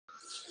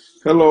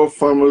Hello,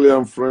 family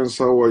and friends.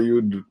 How are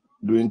you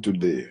doing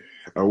today?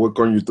 I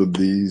welcome you to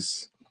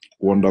this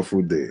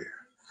wonderful day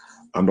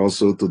and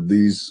also to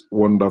this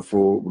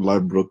wonderful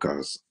live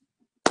broadcast,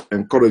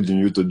 encouraging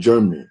you to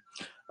join me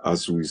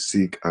as we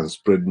seek and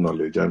spread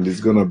knowledge. And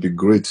it's going to be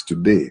great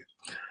today.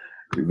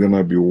 It's going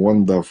to be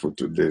wonderful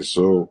today.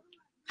 So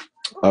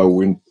I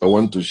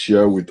want to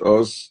share with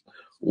us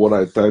what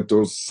I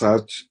titled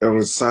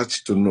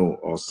Research to Know,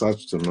 or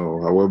Search to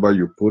Know, however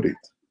you put it.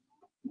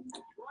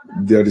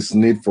 There is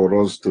need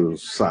for us to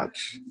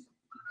search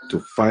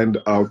to find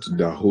out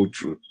the whole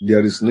truth.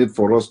 There is need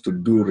for us to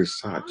do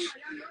research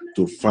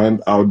to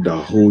find out the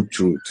whole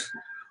truth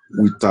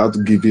without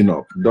giving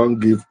up. Don't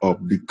give up,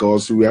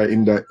 because we are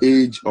in the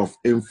age of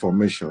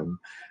information.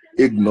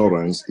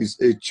 Ignorance is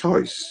a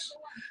choice.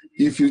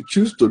 If you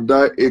choose to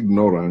die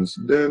ignorance,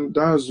 then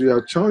that's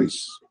your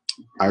choice.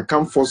 I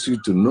can't force you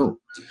to know.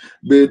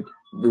 But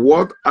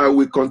what I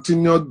will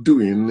continue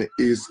doing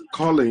is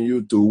calling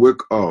you to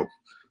wake up.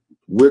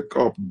 Wake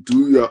up,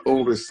 do your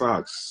own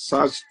research,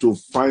 search to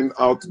find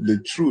out the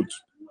truth.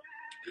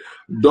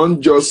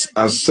 Don't just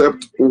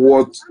accept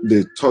what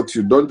they taught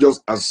you. Don't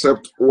just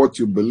accept what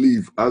you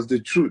believe as the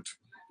truth.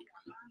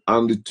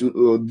 And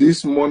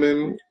this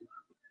morning,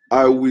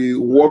 I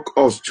will walk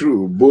us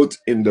through both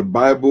in the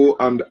Bible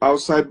and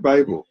outside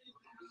Bible.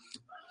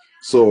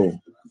 So,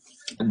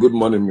 good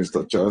morning,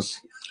 Mr. Charles.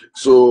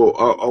 So,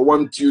 I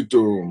want you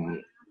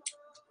to,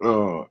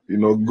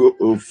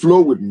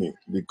 flow with me,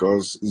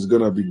 because it's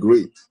going to be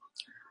great.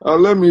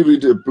 Let me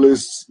read a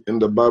place in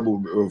the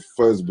Bible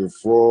first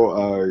before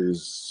I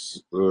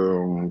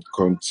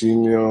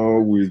continue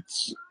with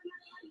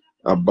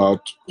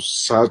about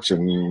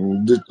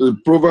searching.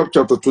 Proverbs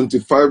chapter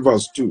 25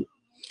 verse 2.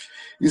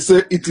 He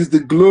said, "It is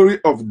the glory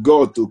of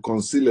God to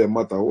conceal a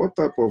matter." What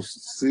type of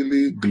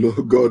silly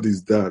God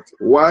is that?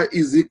 Why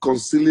is he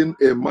concealing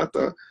a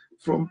matter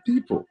from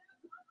people?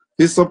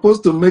 He's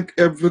supposed to make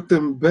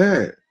everything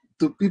bare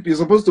to people. He's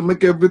supposed to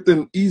make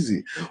everything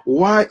easy.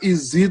 Why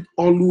is it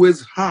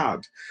always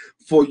hard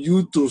for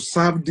you to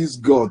serve this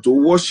God, to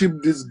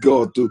worship this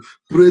God, to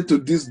pray to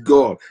this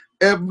God?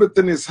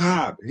 Everything is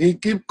hard. He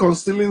keeps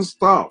concealing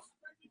stuff.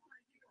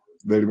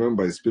 But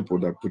remember, it's people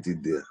that put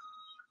it there.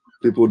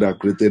 People that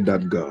created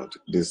that God.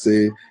 They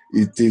say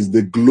it is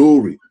the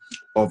glory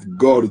of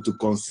God to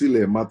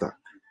conceal a matter.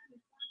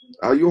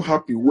 Are you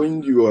happy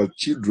when your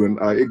children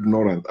are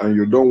ignorant and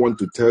you don't want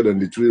to tell them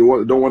the truth,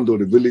 you don't want to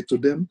reveal it to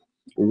them?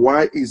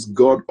 Why is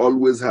God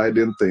always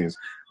hiding things?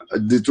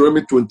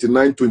 Deuteronomy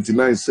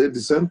 29:29 said the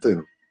same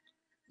thing.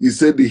 He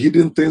said the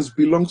hidden things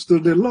belongs to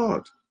the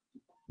Lord.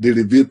 The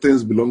revealed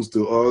things belongs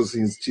to us,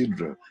 his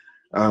children,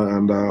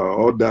 and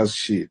all that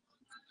shit.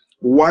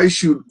 Why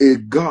should a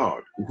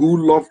God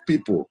who loves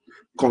people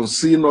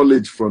conceal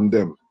knowledge from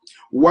them?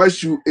 Why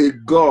should a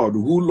God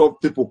who loves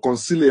people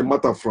conceal a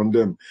matter from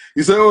them?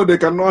 He said, "Oh, they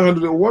cannot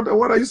handle it." What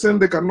are you saying?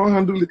 They cannot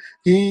handle it.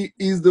 He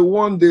is the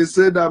one they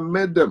said that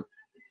made them.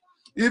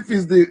 If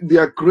he's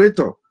their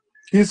creator,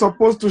 he's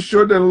supposed to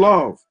show them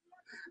love.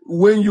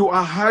 When you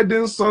are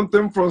hiding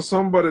something from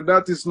somebody,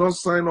 that is not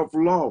sign of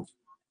love.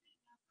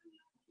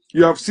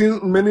 You have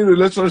seen many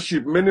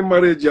relationships, many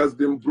marriages has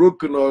been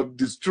broken or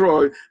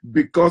destroyed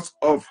because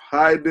of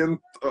hiding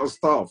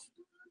stuff.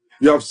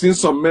 You have seen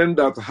some men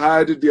that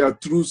hide their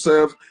true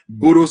self,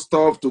 borrow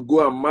stuff to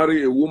go and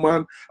marry a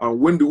woman, and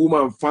when the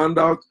woman found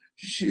out,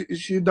 she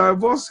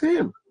divorced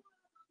him.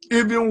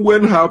 Even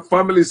when her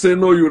family say,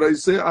 "No, you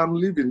say, I'm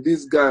leaving.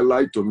 This guy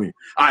lied to me.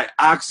 I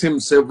asked him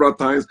several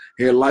times.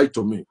 He lied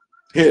to me.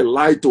 He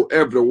lied to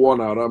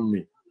everyone around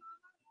me.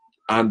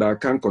 And I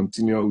can't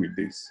continue with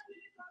this."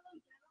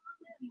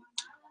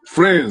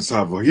 Friends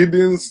have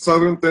hidden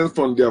certain things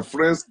from their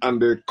friends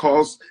and they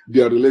cause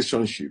their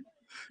relationship.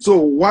 So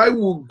why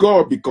would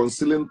God be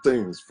concealing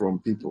things from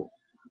people?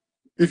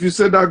 If you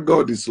say that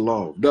God is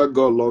love, that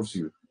God loves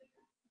you.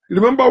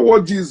 Remember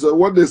what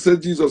they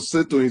said Jesus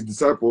said to his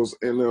disciples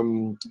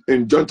in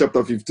John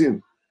chapter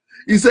 15.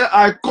 He said,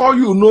 "I call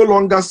you no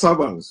longer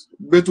servants,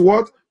 but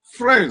what?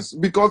 Friends."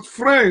 Because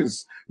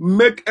friends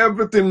make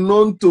everything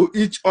known to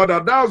each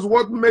other. That's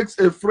what makes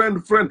a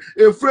friend friend.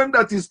 A friend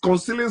that is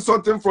concealing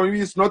something from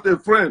you is not a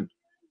friend.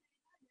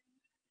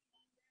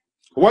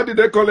 Why did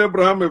they call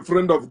Abraham a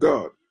friend of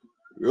God?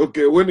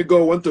 Okay, when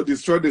God went to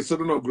destroy the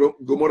Sodom of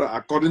Gomorrah,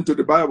 according to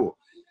the Bible,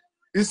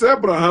 he said,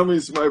 "Abraham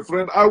is my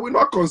friend. I will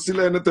not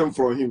conceal anything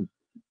from him."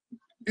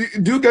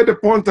 Do you get the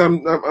point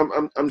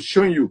I'm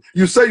showing you?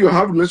 You say you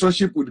have a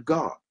relationship with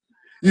God.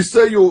 You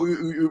say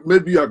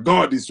maybe your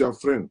God is your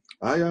friend.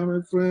 I am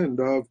a friend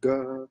of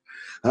God.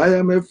 I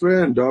am a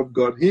friend of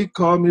God. He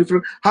called me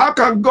friend. How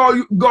can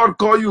God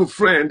call you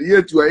friend,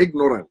 yet you are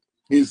ignorant?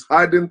 He's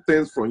hiding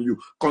things from you,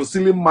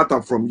 concealing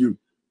matter from you.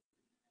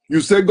 You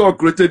say God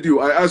created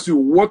you. I ask you,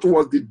 what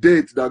was the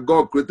date that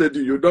God created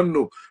you? You don't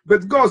know.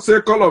 But God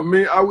said, "Call on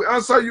me. I will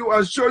answer you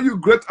and show you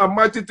great and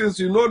mighty things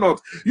you know not."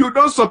 You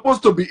don't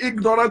supposed to be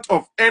ignorant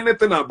of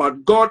anything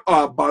about God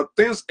or about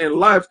things in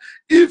life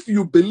if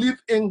you believe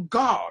in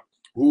God,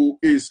 who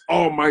is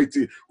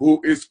almighty,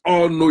 who is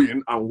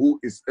all-knowing, and who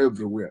is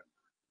everywhere.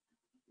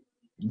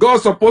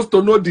 God's supposed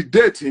to know the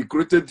date he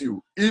created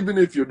you, even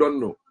if you don't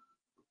know.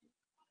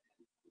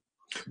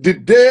 The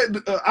day,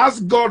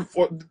 ask God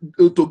for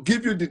to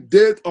give you the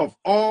date of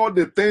all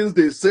the things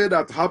they say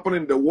that happen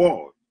in the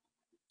world,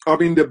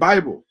 or in the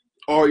Bible,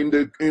 or in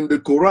the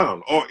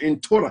Quran, or in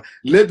Torah.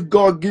 Let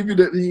God give you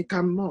that. He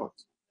cannot.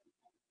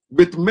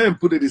 But men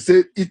put it, they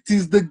say, it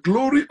is the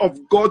glory of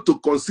God to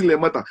conceal a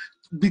matter,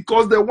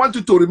 because they want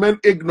you to remain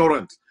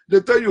ignorant. They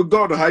tell you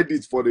God hide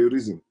it for a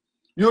reason.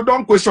 You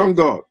don't question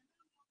God.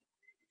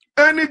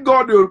 Any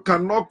God you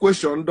cannot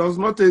question does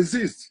not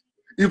exist.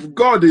 If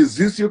God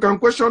exists, you can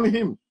question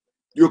him.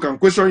 You can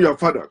question your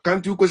father.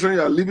 Can't you question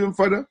your living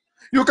father?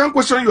 You can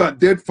question your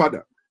dead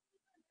father.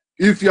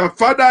 If your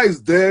father is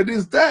dead,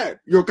 he's dead.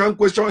 You can't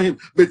question him.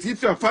 But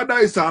if your father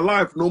is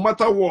alive, no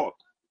matter what,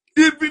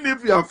 even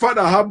if your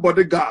father have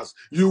bodyguards,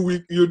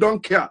 you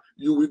don't care.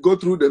 You will go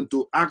through them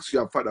to ask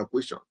your father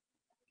question,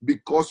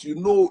 because you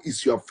know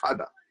it's your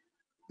father.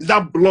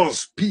 That blood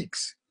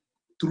speaks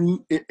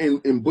through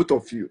in both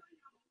of you.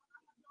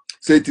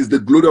 Say it is the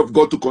glory of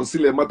God to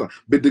conceal a matter,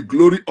 but the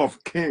glory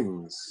of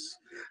kings.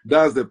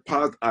 That's the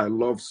part I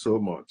love so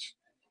much.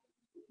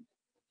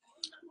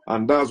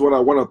 And that's what I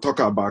want to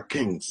talk about,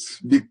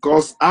 kings,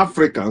 because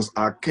Africans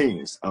are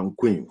kings and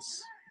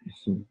queens.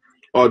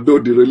 Although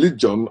the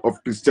religion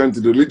of Christianity,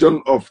 the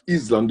religion of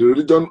Islam, the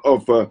religion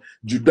of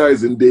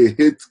Judaism, they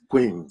hate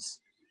queens.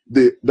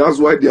 That's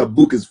why their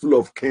book is full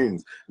of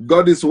kings.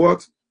 God is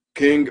what?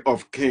 King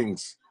of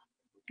kings.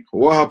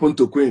 What happened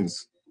to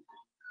queens?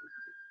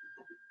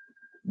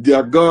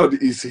 Their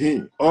God is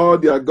he. All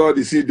their God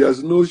is he.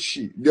 There's no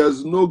she.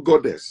 There's no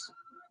goddess.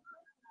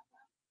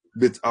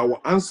 But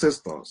our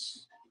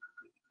ancestors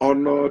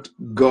honored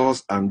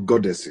gods and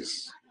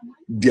goddesses,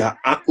 their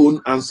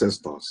own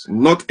ancestors,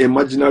 not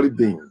imaginary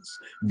beings,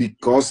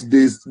 because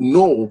they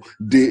know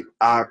they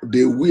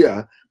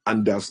were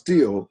and they're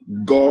still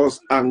gods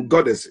and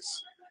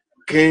goddesses,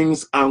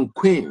 kings and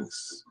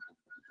queens.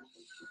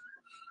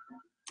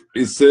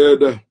 He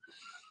said,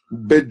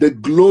 but the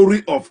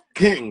glory of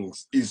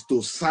kings is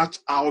to search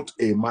out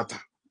a matter.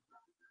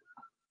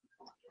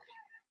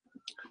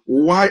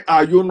 Why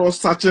are you not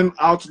searching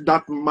out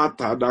that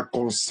matter that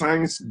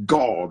concerns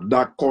God,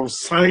 that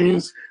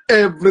concerns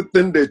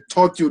everything they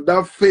taught you,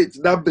 that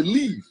faith, that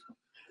belief?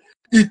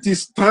 It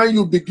is time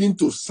you begin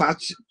to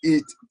search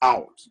it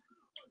out.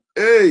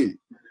 Hey,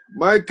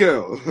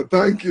 Michael,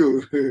 thank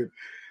you.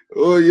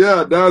 Oh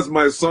yeah, that's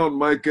my son,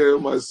 Michael,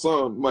 my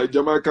son, my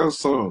Jamaican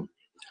son.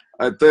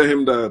 I tell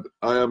him that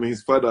I am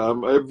his father.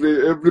 I'm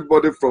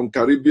everybody from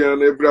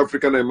Caribbean, every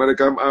African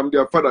American, I'm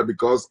their father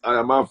because I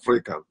am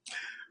African.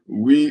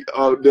 They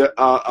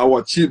are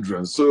our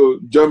children. So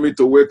join me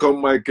to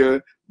welcome Michael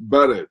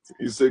Barrett.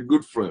 He's a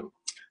good friend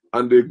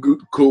and a good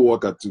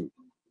co-worker too.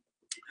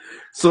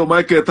 So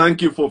Michael,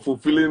 thank you for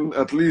fulfilling.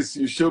 At least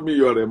you showed me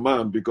you're a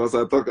man, because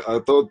I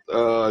thought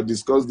I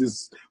discussed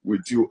this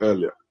with you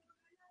earlier.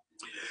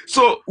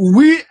 So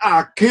we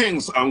are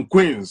kings and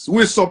queens.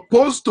 We're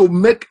supposed to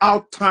make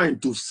out time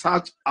to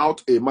search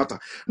out a matter,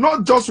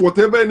 not just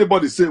whatever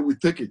anybody say. We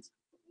take it.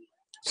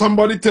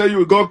 Somebody tell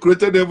you God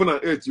created heaven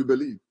and earth, you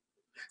believe.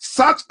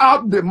 Search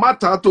out the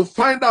matter to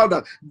find out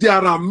that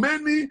there are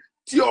many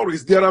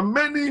theories, there are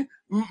many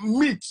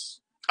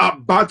myths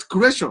about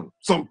creation.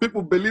 Some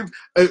people believe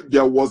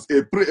there was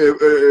a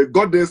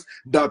goddess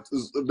that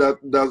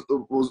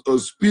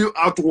was spilled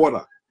out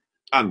water,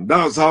 and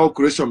that's how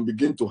creation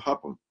began to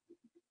happen.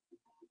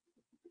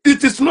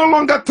 It is no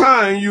longer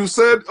time you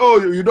said,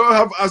 oh, you don't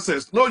have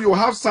access. No, you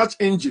have search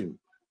engine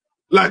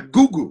like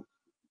Google.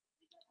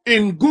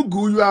 In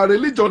Google, your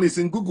religion is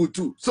in Google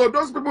too. So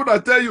those people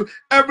that tell you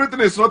everything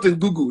is not in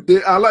Google,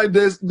 they are like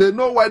this. They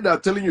know why they're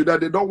telling you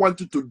that. They don't want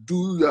you to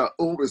do your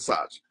own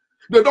research.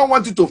 They don't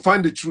want you to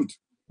find the truth.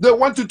 They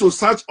want you to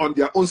search on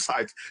their own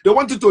site. They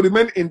want you to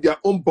remain in their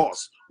own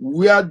box,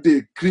 where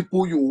they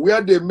cripple you,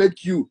 where they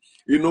make you,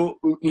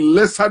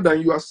 lesser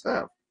than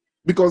yourself.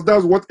 Because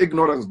that's what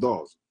ignorance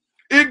does.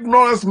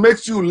 Ignorance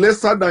makes you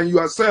lesser than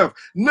yourself.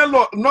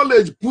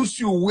 Knowledge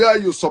puts you where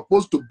you're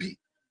supposed to be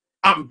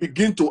and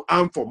begin to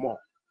earn for more.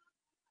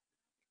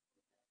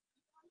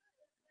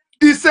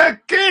 He said,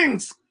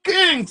 kings.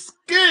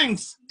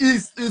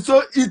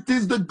 So it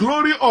is the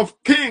glory of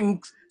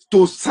kings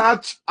to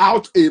search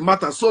out a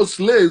matter. So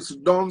slaves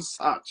don't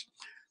search.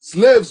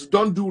 Slaves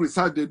don't do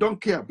research. They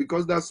don't care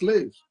because they're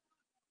slaves.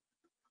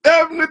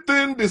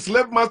 Everything the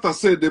slave master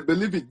said, they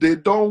believe it. They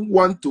don't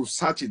want to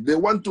search it. They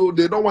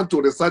don't want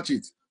to research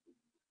it.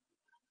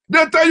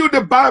 They tell you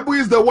the Bible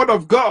is the word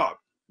of God.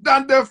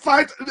 Then they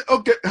fight.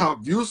 Okay, have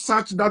you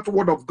searched that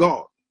word of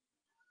God?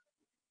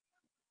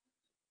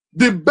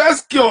 The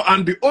best cure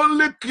and the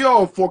only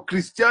cure for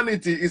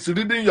Christianity is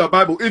reading your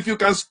Bible. If you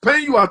can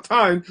spend your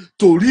time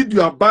to read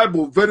your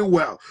Bible very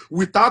well,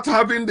 without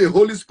having the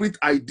Holy Spirit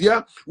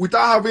idea,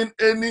 without having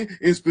any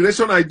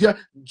inspiration idea,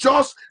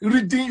 just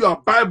reading your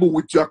Bible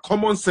with your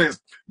common sense,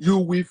 you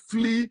will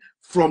flee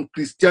from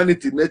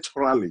Christianity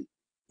naturally.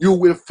 You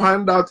will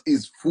find out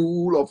it's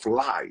full of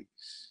lies.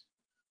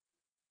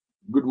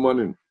 Good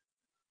morning.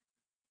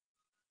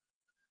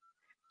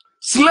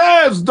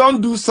 Slaves don't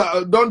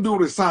do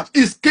research.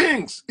 It's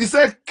kings. He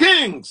said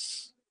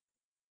kings.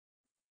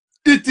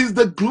 It is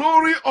the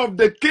glory of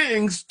the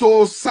kings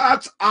to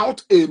search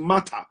out a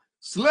matter.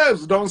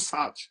 Slaves don't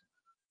search.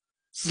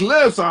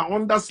 Slaves are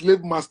under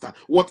slave master.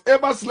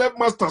 Whatever slave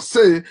master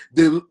say,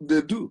 they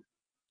do.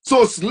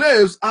 So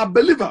slaves are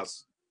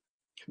believers.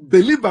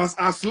 Believers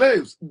are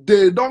slaves.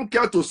 They don't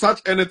care to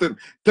search anything.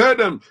 Tell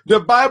them the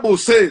Bible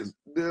says,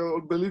 they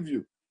will believe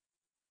you.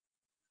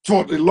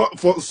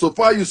 So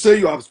far you say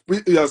you are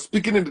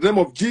speaking in the name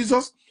of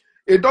Jesus,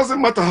 it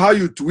doesn't matter how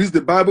you twist the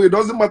Bible. It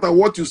doesn't matter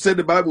what you say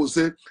the Bible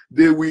say.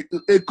 They will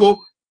echo,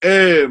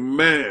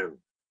 amen.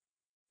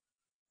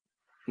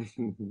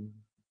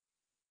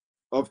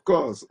 Of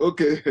course.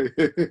 Okay.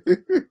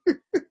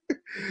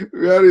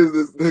 Where is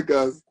the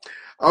sneakers?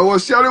 I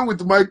was sharing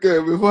with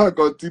Michael before I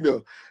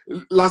continue.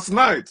 Last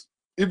night,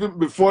 even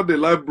before the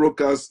live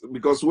broadcast,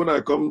 because when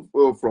I come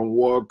from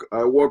work,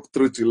 I work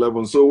 3 to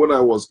 11. So when I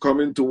was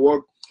coming to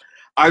work,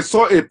 I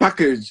saw a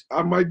package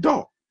at my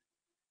door.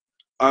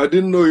 I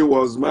didn't know it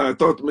was mine. I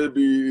thought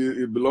maybe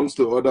it belongs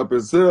to other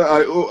person.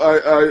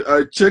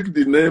 I checked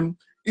the name.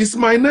 It's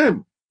my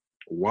name.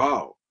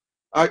 Wow.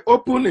 I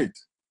open it.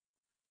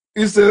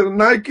 It's a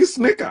Nike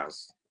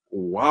sneakers.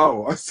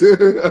 Wow. I said,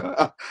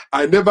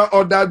 I never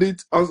ordered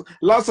it.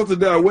 Last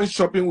Saturday, I went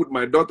shopping with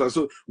my daughter.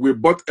 So we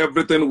bought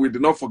everything. We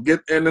did not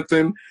forget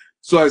anything.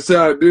 So I said,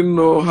 I didn't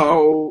know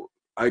how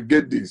I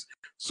get this.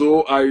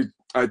 So I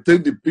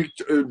take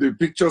the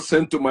picture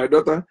sent to my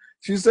daughter.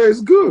 She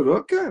says, good.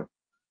 Okay.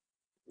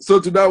 So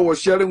today I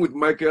was sharing with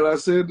Michael. I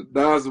said,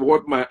 that's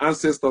what my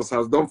ancestors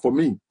has done for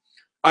me.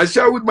 I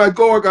share with my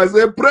coworker. I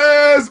said,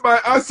 praise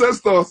my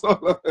ancestors.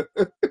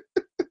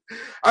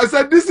 I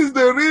said, this is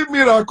the real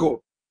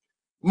miracle.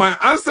 My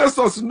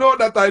ancestors know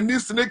that I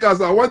need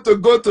sneakers. I want to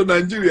go to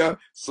Nigeria,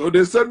 so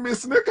they send me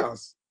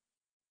sneakers.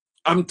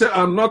 I'm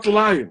not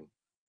lying.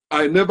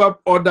 I never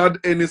ordered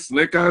any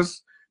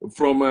sneakers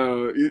from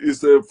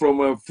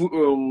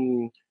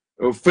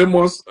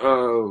famous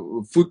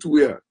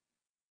footwear.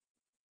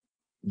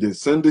 They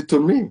send it to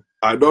me.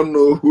 I don't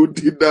know who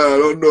did that. I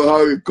don't know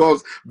how it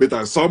comes, but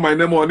I saw my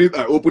name on it.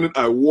 I opened it.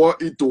 I wore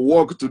it to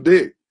work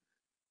today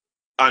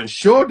and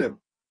showed them.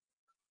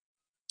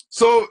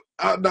 So,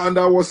 and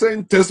I was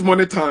saying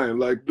testimony time,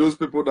 like those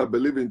people that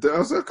believe in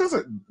I said, because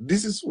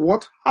this is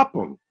what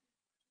happened.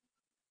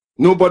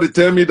 Nobody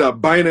tell me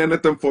that buying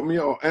anything for me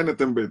or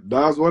anything, but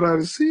that's what I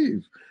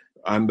receive.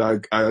 And I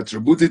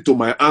attribute it to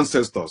my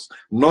ancestors,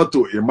 not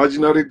to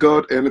imaginary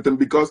God, anything,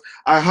 because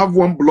I have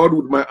one blood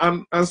with my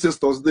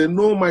ancestors. They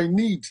know my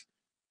need.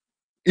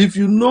 If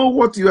you know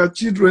what your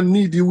children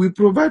need, you will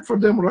provide for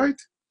them, right?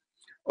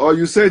 Or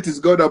you say it is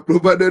God that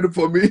provided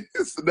for me.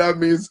 So that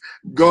means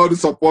God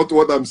support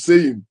what I'm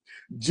saying.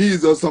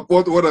 Jesus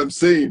support what I'm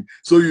saying.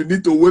 So you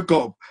need to wake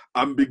up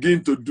and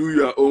begin to do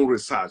your own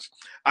research.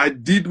 I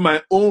did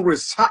my own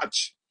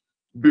research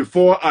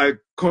before I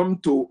come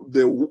to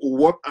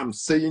what I'm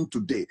saying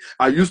today.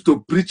 I used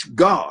to preach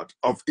God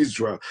of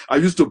Israel. I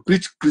used to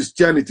preach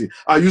Christianity.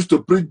 I used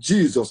to preach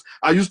Jesus.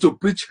 I used to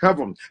preach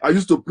heaven. I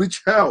used to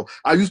preach hell.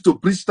 I used to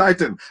preach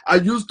Titan. I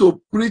used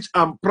to preach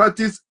and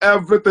practice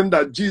everything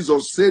that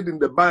Jesus said in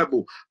the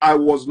Bible. I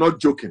was not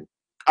joking.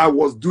 I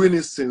was doing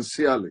it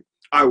sincerely.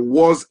 I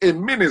was a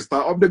minister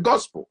of the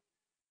gospel.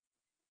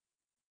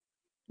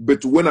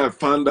 But when I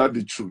found out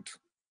the truth,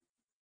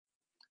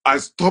 I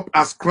stopped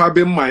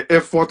ascribing my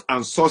effort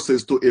and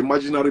sources to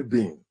imaginary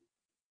being.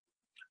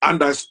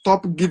 And I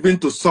stopped giving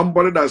to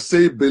somebody that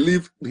say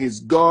believe his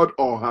God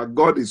or her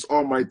God is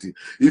almighty.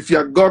 If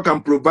your God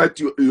can provide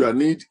you your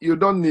need, you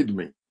don't need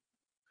me.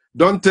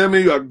 Don't tell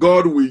me your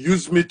God will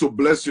use me to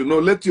bless you. No,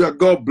 let your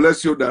God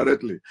bless you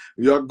directly.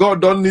 Your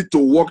God don't need to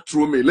walk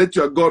through me. Let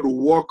your God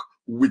walk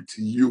with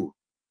you.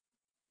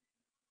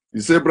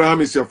 You say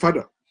Abraham is your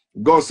father.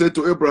 God said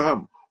to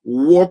Abraham,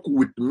 walk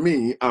with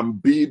me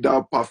and be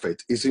thou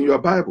perfect. It's in your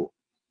Bible.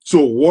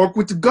 So walk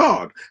with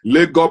God.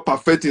 Let God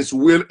perfect his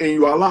will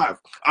in your life.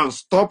 And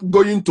stop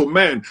going to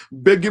men,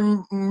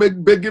 begging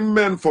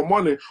men for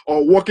money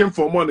or working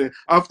for money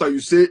after you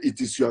say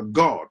it is your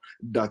God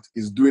that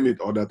is doing it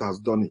or that has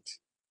done it.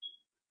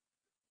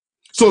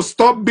 So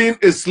stop being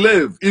a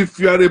slave. If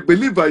you are a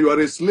believer, you are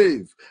a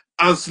slave.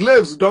 And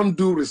slaves don't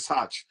do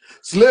research.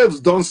 Slaves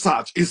don't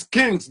search. It's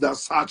kings that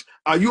search.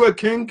 Are you a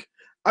king?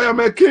 I am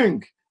a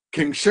king.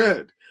 King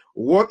Shed.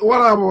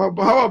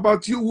 How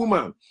about you,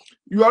 woman?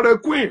 You are a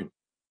queen.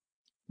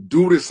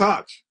 Do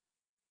research.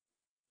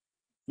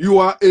 You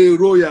are a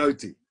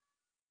royalty.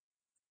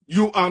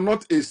 You are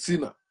not a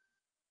sinner.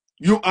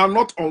 You are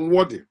not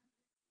unworthy.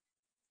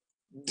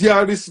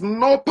 There is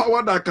no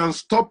power that can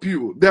stop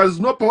you. There is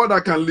no power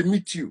that can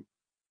limit you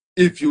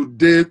if you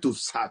dare to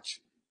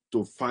search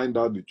to find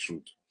out the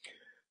truth.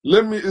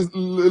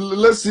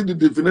 Let's see the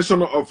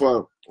definition of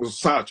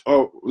research.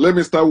 Or let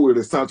me start with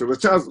research.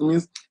 Research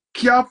means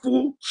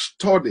careful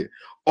study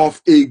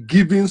of a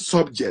given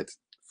subject,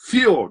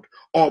 field,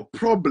 or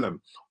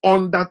problem,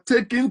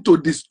 undertaken to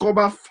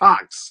discover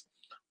facts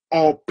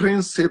or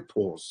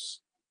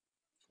principles.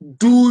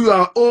 Do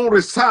your own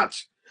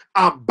research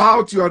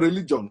about your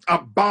religion,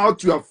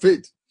 about your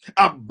faith,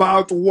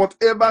 about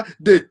whatever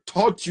they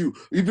taught you,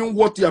 even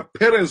what your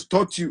parents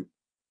taught you.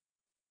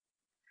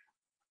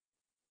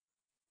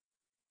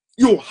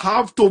 You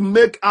have to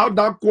make out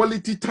that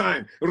quality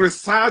time.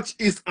 Research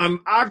is an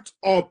act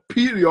or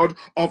period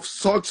of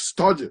such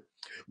study.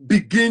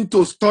 Begin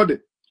to study.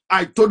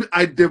 I told you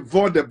I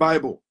devoured the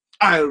Bible.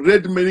 I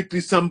read many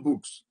Christian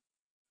books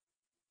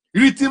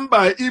written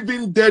by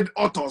even dead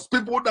authors,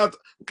 people that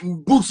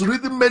books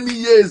written many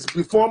years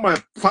before my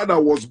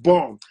father was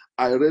born.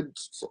 I read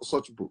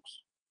such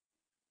books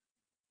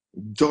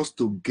just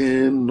to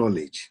gain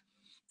knowledge,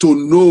 to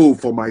know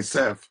for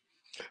myself,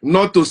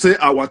 not to say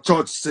our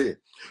church say,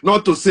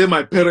 not to say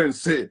my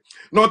parents say,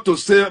 not to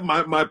say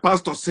my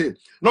pastor say,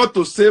 not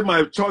to say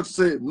my church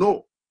say.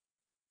 No,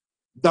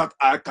 that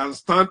I can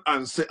stand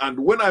and say, and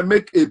when I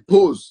make a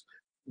pose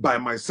by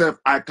myself,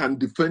 I can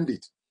defend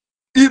it.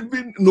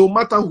 Even no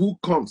matter who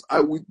comes,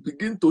 I will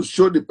begin to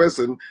show the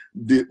person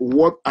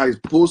what I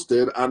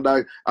posted, and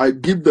I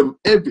give them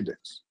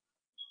evidence.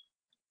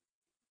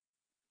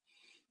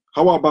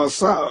 How about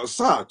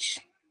search?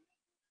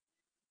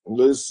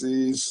 Let's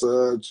see,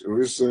 search,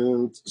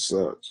 recent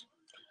search.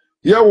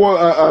 Yeah, well,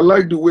 I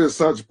like the way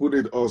search put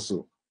it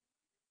also.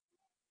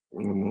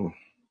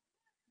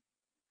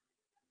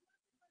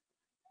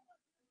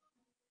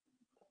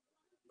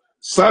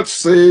 Search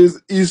says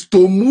is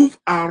to move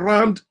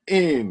around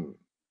in,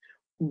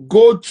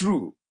 go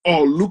through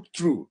or look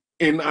through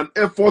in an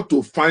effort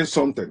to find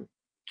something.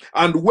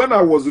 And when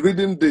I was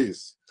reading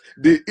this,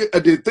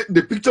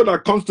 the picture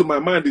that comes to my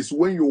mind is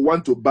when you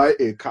want to buy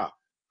a car.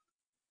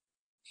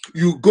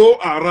 You go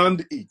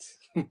around it.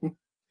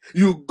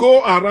 You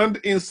go around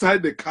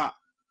inside the car.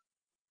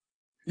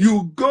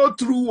 You go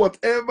through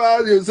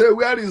whatever you say,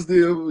 where is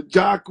the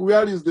jack?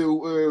 Where is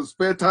the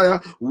spare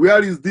tire?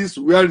 Where is this?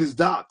 Where is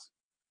that?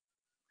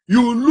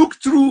 You look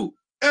through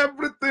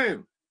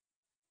everything.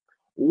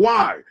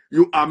 Why?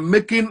 You are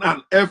making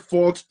an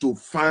effort to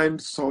find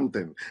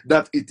something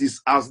that it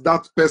is as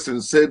that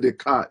person said the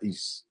car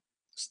is.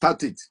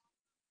 Start it.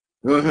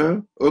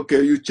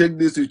 Okay, you check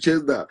this, you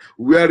check that.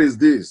 Where is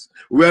this?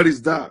 Where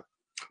is that?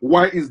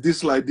 Why is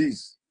this like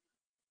this?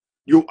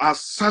 You are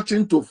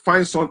searching to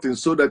find something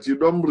so that you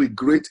don't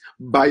regret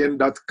buying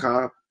that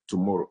car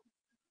tomorrow.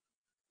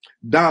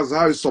 That's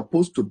how it's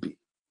supposed to be.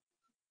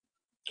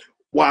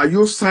 While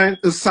you're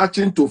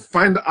searching to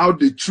find out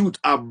the truth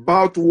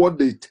about what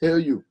they tell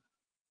you,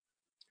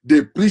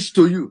 they preach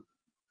to you,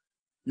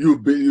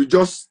 you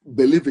just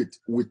believe it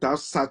without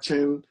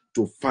searching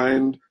to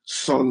find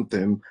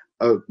something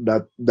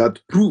that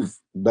prove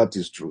that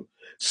is true.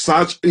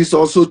 Search is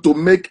also to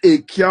make a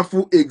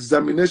careful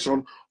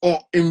examination or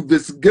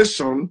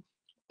investigation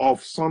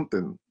of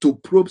something, to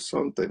probe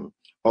something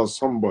or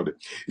somebody.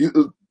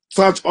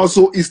 Search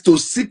also is to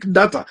seek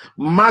data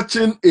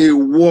matching a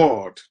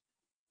word.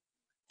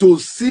 To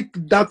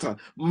seek data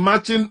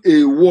matching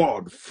a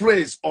word,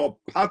 phrase, or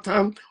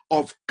pattern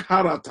of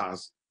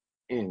characters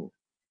in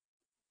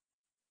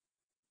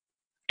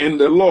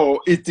the law.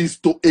 It is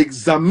to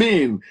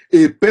examine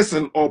a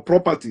person or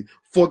property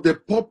for the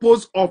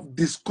purpose of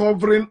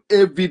discovering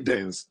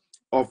evidence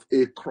of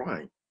a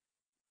crime.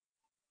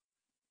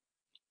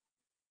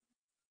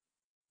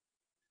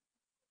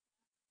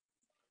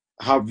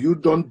 Have you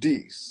done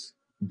this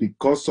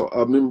because of,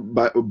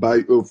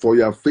 for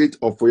your faith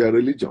or for your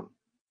religion?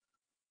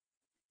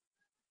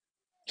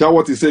 Hear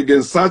what he says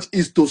again. Search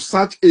is to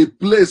search a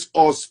place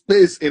or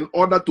space in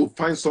order to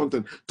find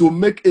something. To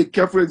make a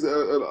careful,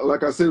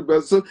 like I said,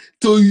 so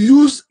to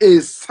use a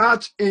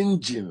search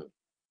engine.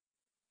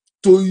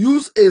 To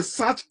use a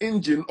search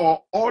engine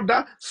or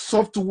other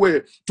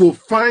software to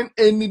find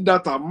any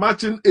data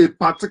matching a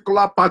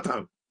particular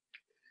pattern.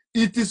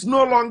 It is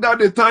no longer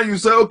the time you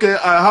say, okay,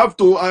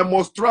 I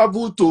must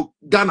travel to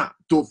Ghana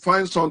to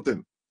find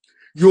something.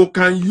 You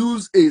can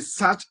use a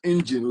search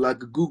engine like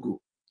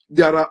Google.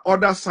 There are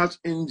other search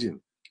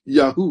engines,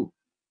 Yahoo.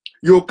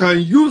 You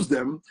can use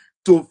them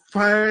to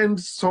find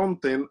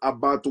something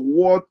about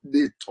what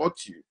they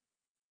taught you.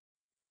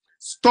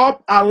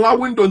 Stop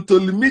allowing them to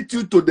limit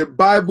you to the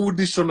Bible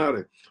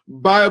dictionary,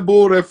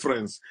 Bible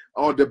reference,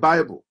 or the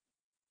Bible.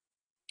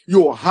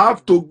 You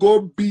have to go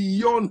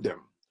beyond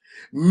them.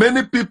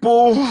 Many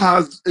people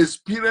has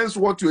experienced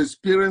what you're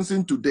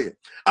experiencing today,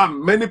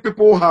 and many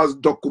people has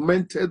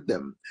documented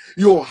them.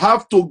 You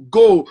have to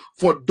go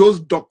for those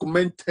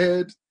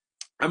documented,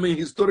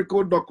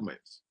 historical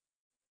documents,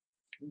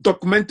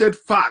 documented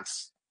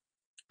facts,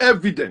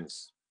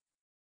 evidence.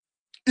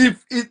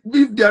 If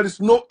there is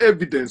no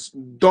evidence,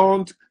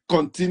 don't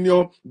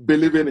continue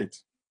believing it.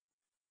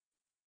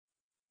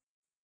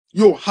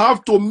 You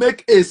have to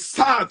make a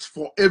search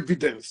for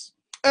evidence.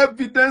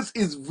 Evidence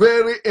is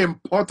very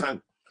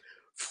important.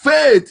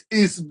 Faith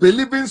is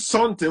believing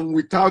something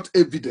without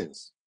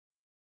evidence,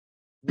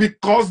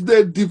 because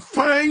they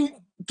define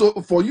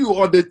for you,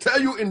 or they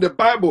tell you in the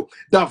Bible,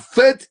 that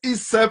faith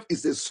itself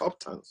is a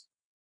substance.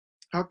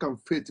 How can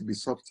faith be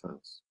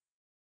substance?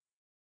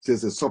 It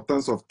is a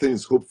substance of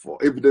things hoped for,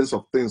 evidence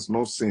of things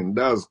not seen.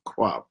 That's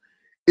crap.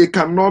 It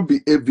cannot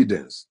be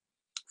evidence.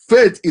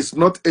 Faith is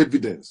not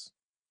evidence.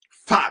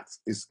 Fact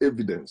is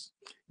evidence.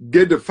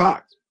 Get the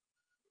fact.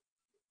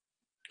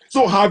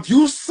 So have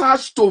you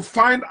searched to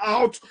find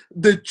out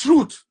the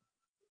truth?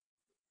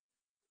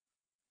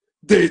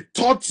 They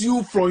taught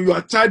you from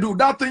your childhood.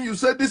 That thing you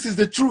said, this is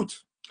the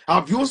truth.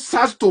 Have you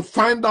searched to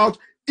find out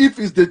if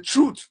it's the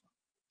truth?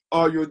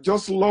 Or you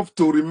just love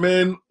to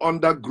remain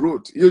under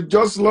growth? You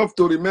just love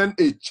to remain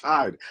a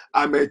child.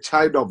 I'm a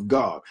child of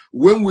God.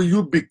 When will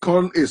you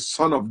become a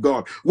son of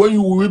God? When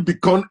you will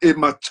become a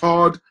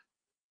matured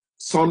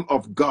son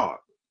of God?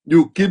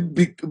 You keep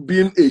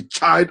being a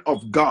child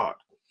of God,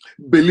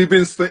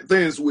 believing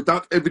things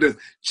without evidence.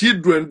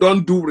 Children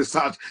don't do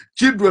research.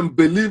 Children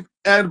believe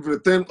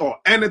everything or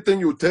anything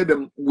you tell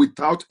them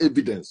without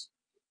evidence.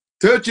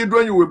 Tell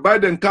children you will buy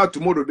them car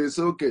tomorrow, they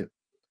say okay.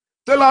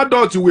 Tell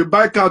adults you will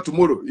buy car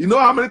tomorrow. You know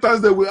how many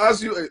times they will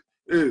ask you,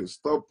 hey,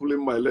 stop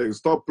pulling my leg,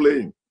 stop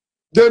playing.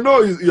 They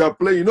know you are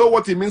playing. You know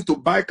what it means to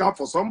buy car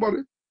for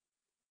somebody?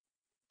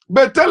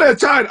 But tell a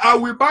child, I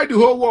will buy the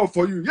whole world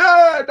for you.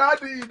 Yeah,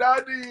 daddy,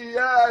 daddy,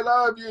 yeah, I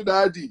love you,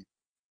 daddy.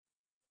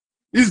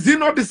 Is it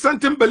not the same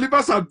thing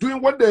believers are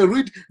doing when they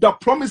read the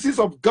promises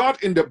of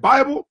God in the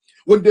Bible?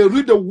 When they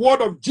read the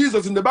word of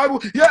Jesus in the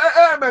Bible? Yeah,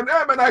 amen,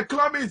 amen, I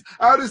claim it,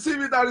 I receive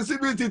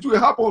it, it will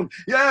happen.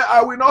 Yeah,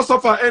 I will not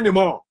suffer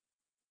anymore.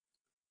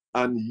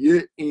 And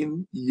year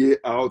in, year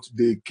out,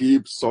 they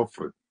keep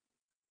suffering.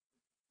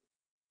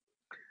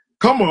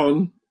 Come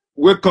on,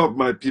 wake up,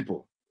 my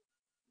people.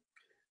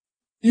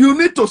 You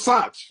need to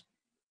search,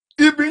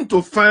 even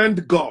to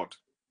find God.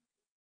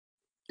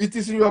 It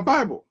is in your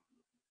Bible.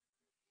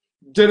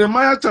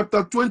 Jeremiah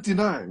chapter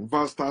 29,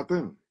 verse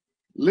 13.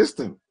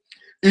 Listen.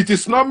 It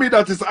is not me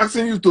that is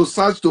asking you to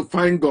search to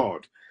find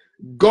God.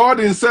 God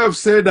himself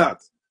said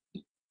that.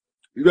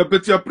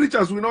 But your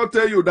preachers will not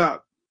tell you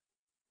that.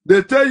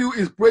 They tell you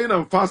it's praying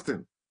and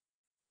fasting.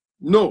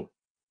 No.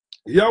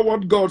 Hear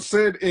what God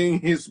said in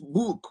his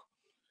book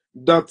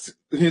that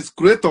his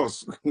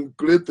creators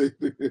created,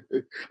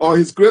 or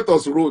his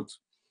creators wrote.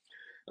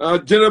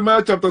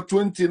 Jeremiah chapter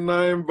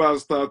 29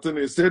 verse 13,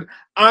 he said,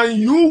 and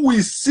you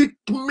will seek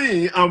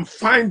me and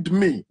find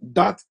me.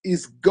 That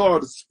is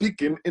God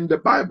speaking in the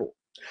Bible.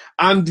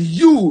 And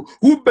you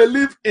who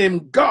believe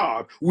in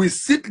God will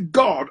seek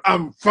God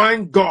and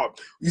find God.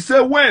 He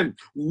said, when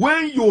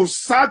you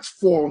search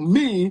for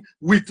me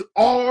with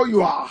all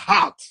your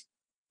heart.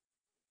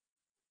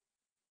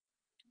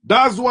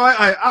 That's why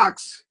I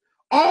ask,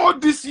 all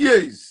these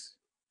years,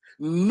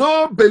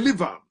 no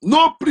believer,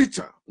 no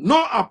preacher,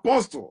 no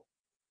apostle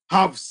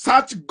have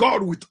searched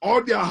God with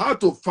all their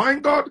heart to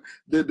find God.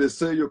 They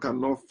say you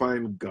cannot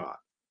find God.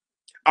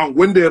 And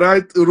when they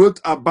wrote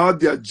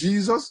about their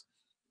Jesus,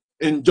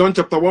 in John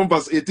chapter 1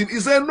 verse 18, he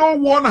said, no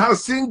one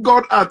has seen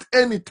God at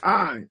any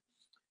time.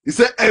 He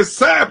said,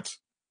 except,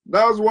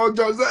 that's what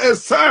John said,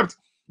 except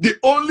the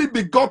only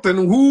begotten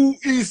who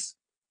is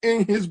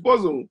in his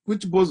bosom.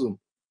 Which bosom?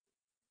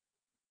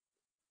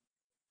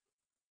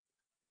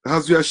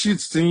 Has your sheet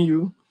seen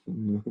you?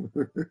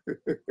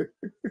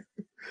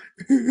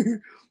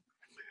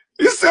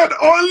 He said,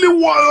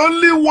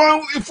 only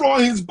one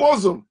from his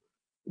bosom.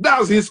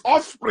 That's his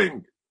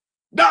offspring.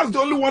 That's the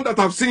only one that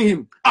have seen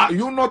him. Are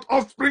you not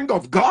offspring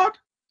of God?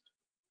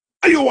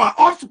 You are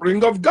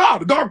offspring of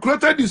God. God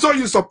created you, so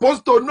you're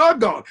supposed to know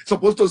God,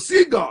 supposed to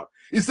see God.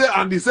 He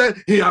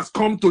said he has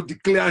come to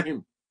declare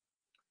him.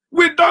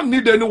 We don't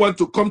need anyone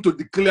to come to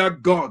declare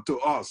God to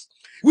us.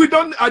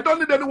 I don't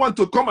need anyone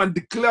to come and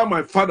declare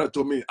my father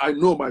to me. I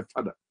know my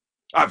father.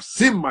 I've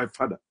seen my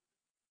father.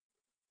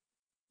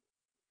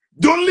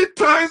 The only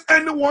times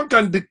anyone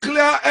can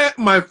declare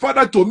my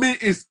father to me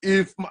is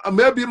if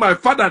maybe my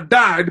father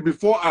died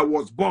before I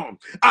was born,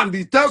 and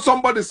he tells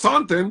somebody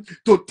something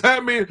to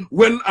tell me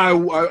when I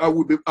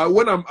will be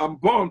when I'm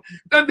born.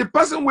 Then the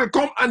person will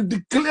come and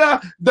declare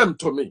them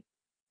to me.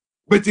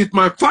 But if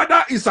my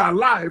father is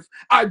alive,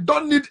 I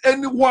don't need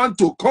anyone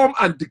to come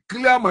and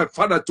declare my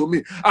father to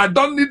me. I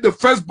don't need the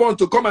firstborn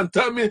to come and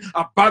tell me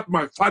about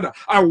my father.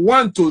 I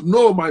want to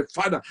know my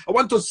father. I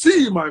want to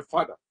see my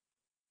father.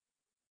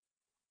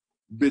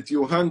 But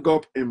you hang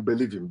up in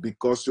believing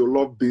because you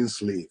love being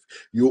slave.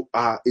 You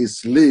are a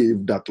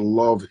slave that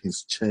loves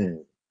his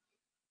chain.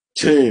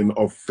 Chain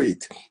of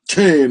faith,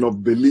 chain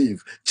of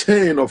belief,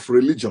 chain of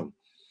religion,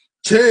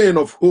 chain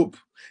of hope,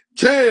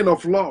 chain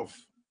of love.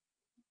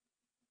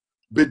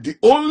 But the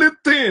only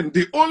thing,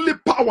 the only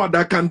power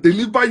that can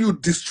deliver you,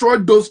 destroy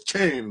those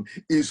chains,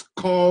 is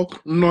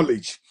called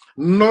knowledge.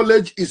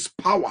 Knowledge is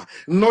power.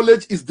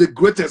 Knowledge is the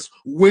greatest.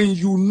 When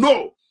you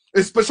know,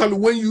 especially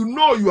when you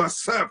know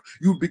yourself,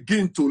 you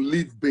begin to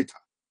live better.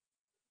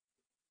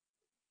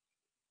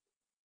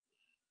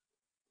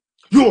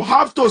 You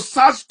have to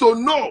search to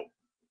know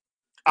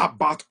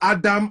about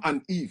Adam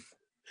and Eve.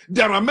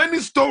 There are many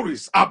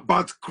stories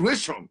about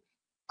creation,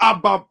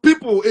 about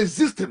people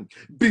existing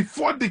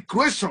before the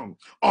creation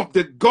of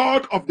the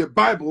God of the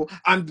Bible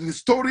and the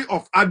story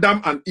of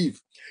Adam and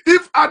Eve.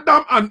 If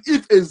Adam and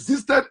Eve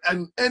existed at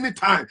any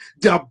time,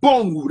 their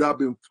bone would have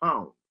been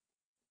found.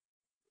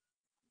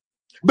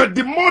 But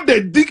the more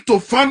they dig to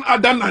find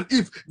Adam and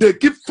Eve, they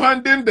keep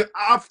finding the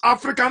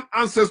African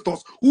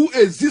ancestors who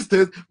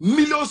existed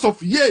millions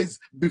of years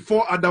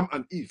before Adam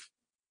and Eve.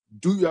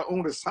 Do your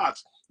own research.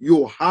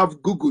 You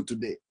have Google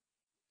today.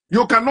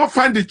 You cannot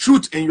find the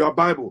truth in your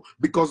Bible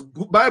because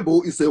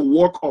Bible is a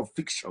work of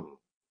fiction.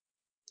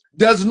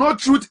 There's no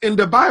truth in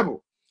the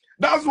Bible.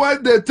 That's why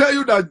they tell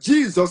you that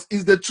Jesus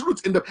is the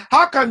truth in the.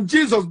 How can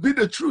Jesus be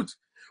the truth?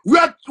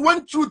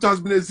 When truth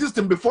has been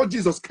existing before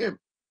Jesus came.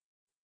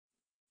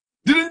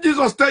 Didn't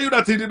Jesus tell you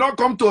that he did not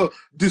come to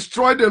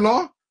destroy the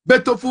law,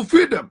 but to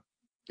fulfill them?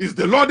 Is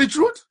the law the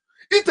truth?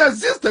 It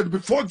existed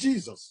before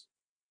Jesus.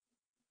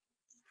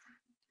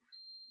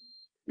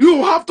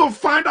 You have to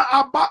find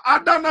out about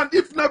Adam and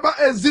Eve never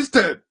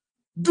existed.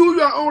 Do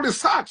your own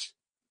research.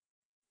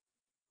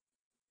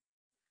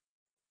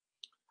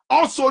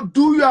 Also,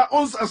 do your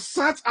own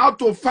search out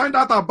to find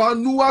out about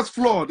Noah's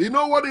flood. You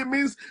know what it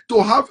means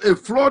to have a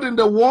flood in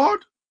the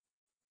world?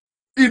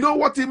 You know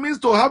what it means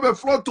to have a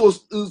flood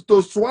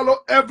to swallow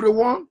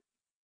everyone?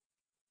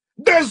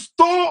 They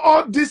stole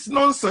all this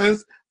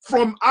nonsense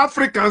from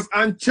Africans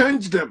and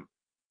changed them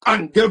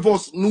and gave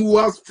us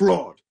Noah's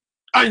flood.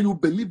 And you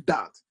believe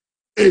that?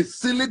 A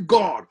silly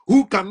God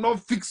who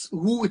cannot fix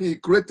who he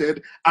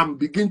created and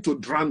begin to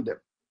drown them.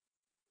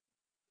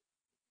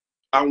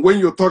 And when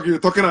you're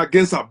talking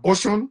against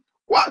abortion,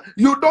 what?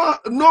 You don't,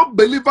 no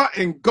believer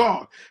in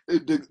God,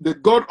 the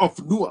God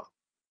of Noah,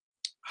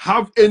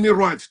 have any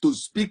right to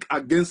speak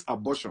against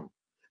abortion.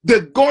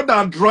 The God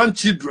that drowned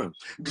children,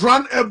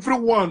 drowned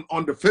everyone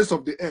on the face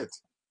of the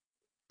earth,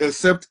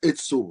 except 8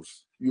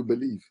 souls, you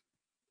believe.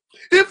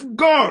 If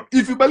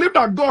you believe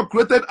that God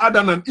created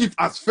Adam and Eve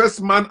as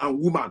first man and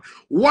woman,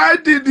 why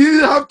did he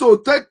have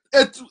to take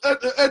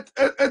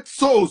 8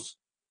 souls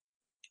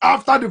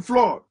after the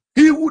flood?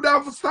 He would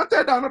have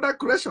started another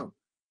creation.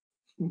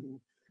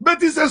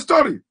 But it's a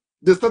story.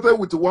 They started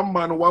with 1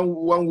 man,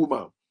 one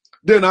woman.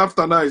 Then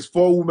after now it's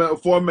 4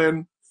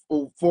 men,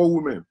 4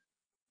 women.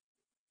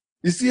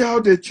 You see how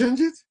they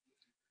change it?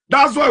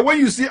 That's why when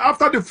you see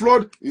after the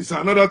flood, it's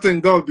another thing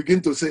God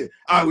begin to say,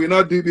 I will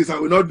not do this, I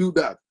will not do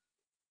that.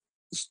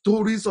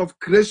 Stories of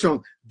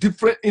creation,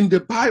 different in the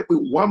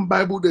Bible. One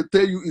Bible they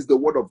tell you is the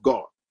word of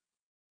God.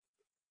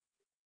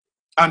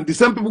 And the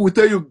same people will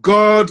tell you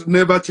God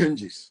never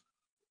changes.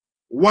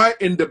 Why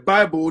in the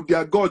Bible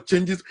their God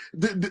changes?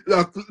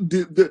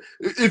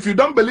 If you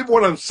don't believe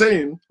what I'm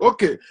saying,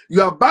 okay,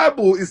 your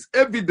Bible is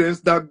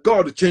evidence that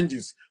God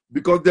changes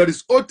because there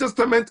is Old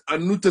Testament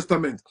and New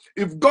Testament.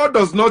 If God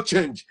does not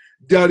change,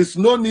 there is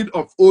no need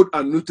of Old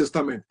and New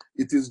Testament.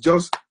 It is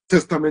just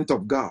Testament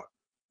of God.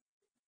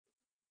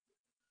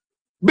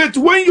 But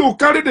when you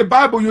carry the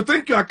Bible, you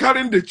think you are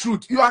carrying the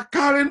truth. You are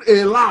carrying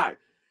a lie.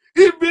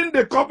 Even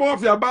the cover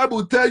of your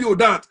Bible tell you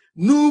that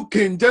New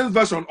King James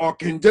Version or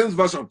King James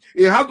Version,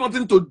 it has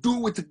nothing to do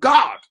with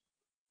God.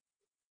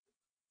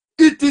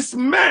 It is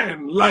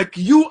men like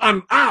you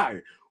and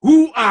I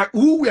who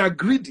were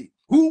greedy,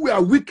 who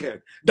were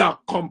wicked, that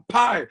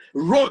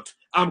wrote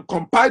and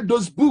compiled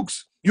those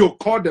books you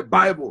call the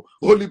Bible,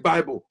 Holy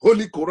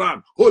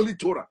Quran, Holy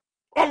Torah.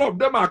 All of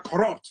them are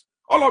corrupt.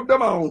 All of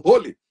them are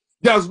unholy.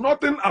 There's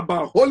nothing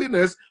about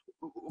holiness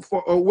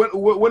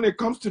when it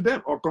comes to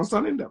them or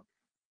concerning them.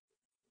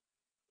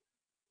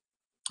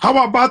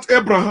 How about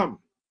Abraham?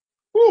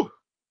 Ooh.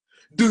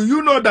 Do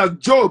you know that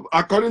Job,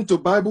 according to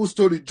Bible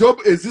story, Job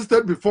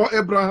existed before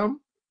Abraham?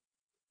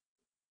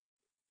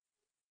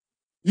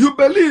 You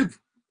believe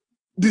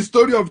the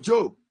story of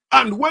Job.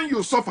 And when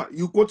you suffer,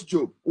 you quote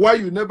Job. Why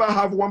you never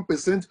have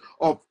 1%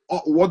 of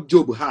what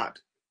Job had?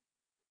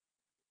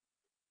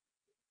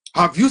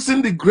 Have you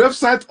seen the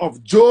gravesite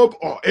of Job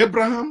or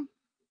Abraham?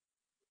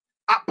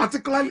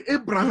 Particularly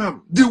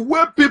Abraham. The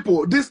way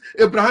people, this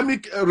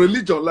Abrahamic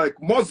religion, like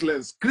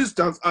Muslims,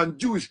 Christians, and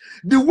Jewish,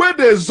 the way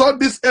they exalt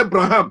this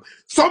Abraham,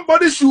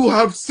 somebody should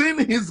have seen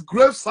his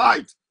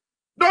gravesite.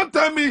 Don't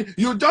tell me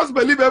you just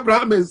believe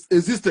Abraham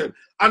existed,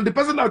 and the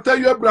person that tell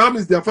you Abraham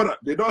is their father,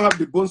 they don't have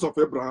the bones of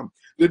Abraham.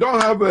 They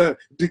don't have the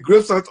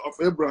gravesite of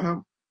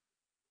Abraham.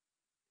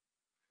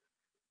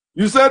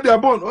 You said they are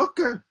born.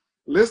 Okay.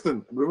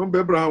 Listen,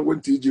 remember Abraham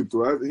went to Egypt,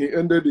 right? He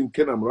ended in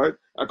Canaan, right?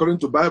 According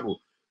to Bible.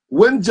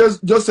 When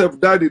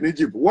Joseph died in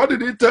Egypt, what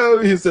did he tell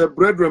his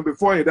brethren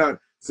before he died?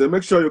 He said,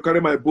 make sure you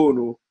carry my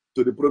bone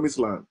to the promised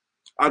land.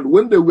 And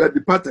when they were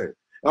departing,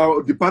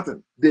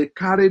 they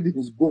carried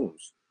his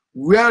bones.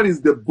 Where is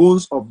the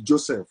bones of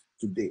Joseph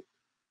today?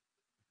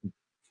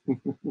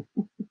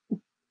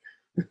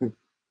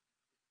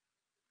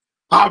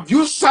 Have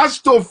you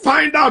searched to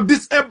find out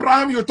this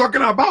Abraham you're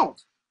talking about?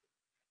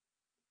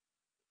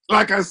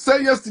 Like I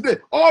said yesterday,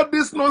 all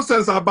this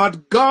nonsense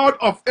about God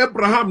of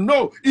Abraham,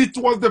 no, it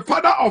was the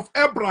father of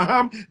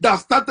Abraham that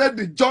started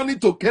the journey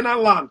to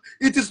Canaan land.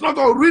 It is not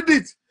going to read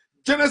it.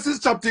 Genesis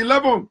chapter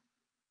 11.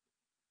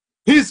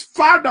 His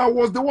father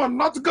was the one,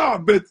 not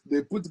God, but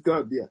they put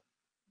God there.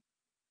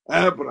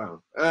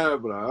 Abraham,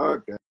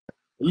 okay.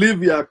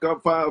 Leave your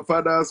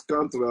father's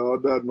country, all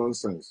that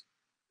nonsense.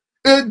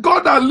 A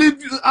God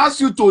that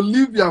asks you to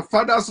leave your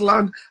father's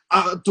land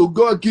to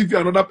go give you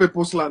another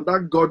people's land,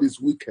 that God is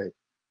wicked.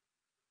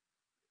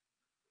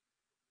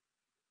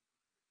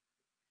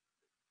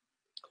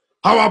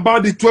 How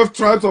about the 12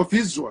 tribes of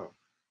Israel?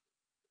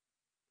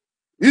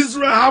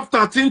 Israel have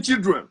 13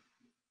 children,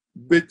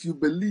 but you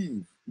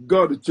believe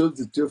God chose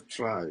the 12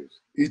 tribes.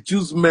 He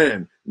chose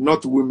men,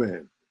 not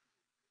women.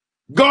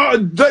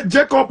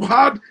 Jacob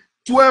had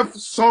 12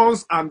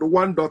 sons and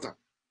 1 daughter.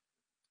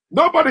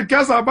 Nobody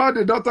cares about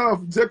the daughter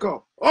of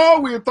Jacob.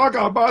 All we talk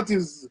about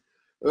is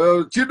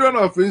children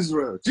of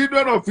Israel.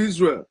 Children of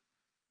Israel.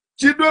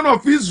 Children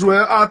of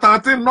Israel are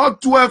 13,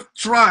 not 12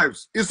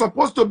 tribes. It's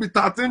supposed to be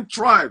 13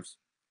 tribes.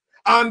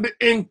 And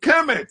in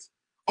Kemet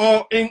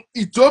or in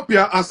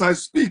Ethiopia, as I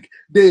speak,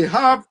 they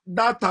have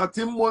that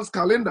 13 months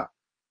calendar.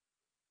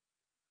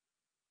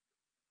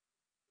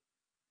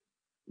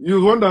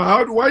 You wonder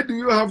why do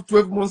you have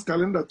 12 months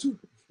calendar too?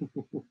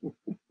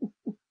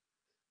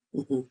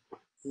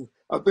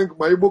 I think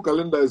my Igbo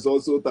calendar is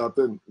also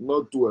 13,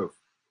 not 12.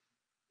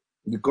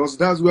 Because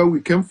that's where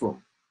we came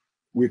from.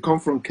 We come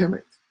from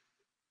Kemet.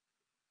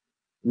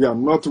 We are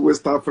not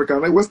West Africa.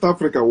 West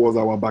Africa was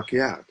our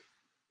backyard.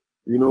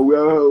 You know,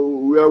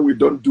 where we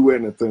don't do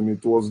anything.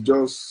 It was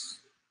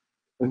just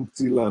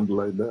empty land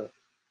like that.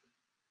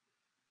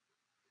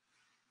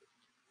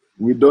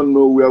 We don't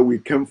know where we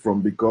came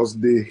from because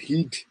they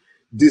hid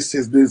they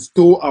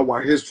stole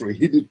our history,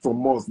 hid it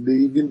from us. They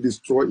even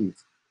destroy it.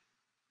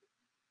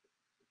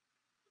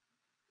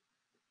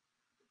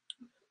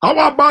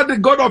 How about the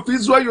God of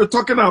Israel you're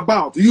talking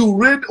about? You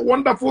read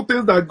wonderful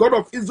things that God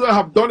of Israel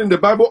have done in the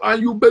Bible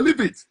and you believe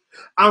it.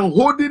 And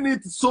holding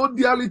it so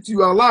dearly to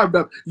your life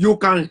that you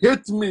can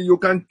hate me, you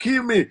can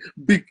kill me,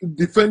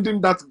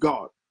 defending that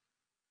God.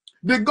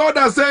 The God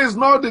that says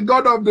not the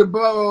God of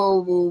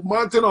the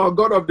mountain or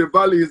God of the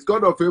valley, is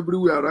God of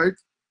everywhere, right?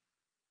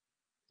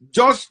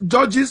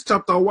 Judges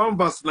chapter 1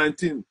 verse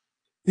 19.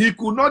 He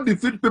could not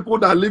defeat people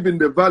that live in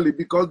the valley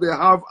because they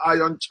have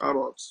iron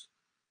chariots.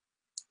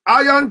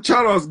 Iron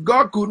chariots,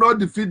 God could not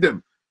defeat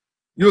them.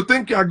 You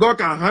think your God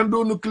can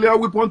handle nuclear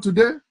weapon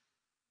today?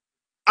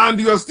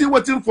 And you're still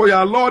waiting for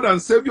your Lord and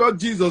Savior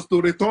Jesus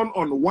to return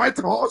on white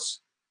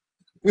horse?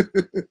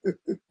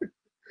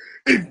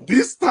 In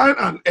this time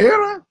and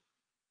era?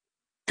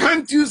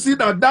 Can't you see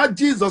that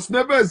Jesus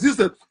never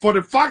existed? For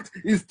the fact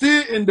he's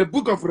still in the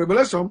book of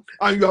Revelation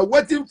and you are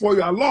waiting for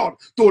your Lord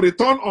to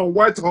return on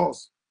white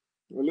horse.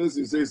 Unless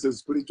you say it's a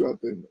spiritual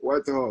thing.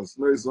 White horse.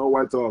 No, it's not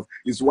white horse.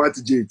 It's white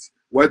jet.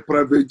 White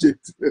private jet.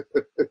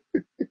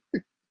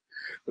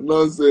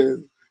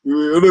 Nonsense.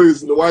 You know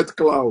it's the white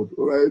cloud,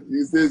 right?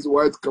 He says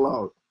white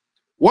cloud.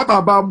 What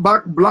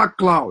about black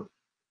cloud?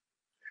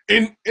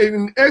 In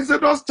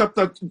Exodus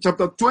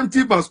chapter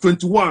 20 verse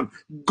 21,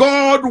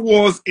 God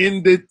was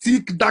in the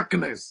thick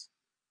darkness.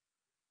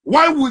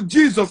 Why would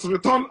Jesus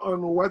return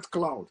on a white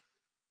cloud?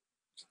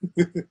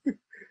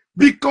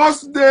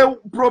 Because they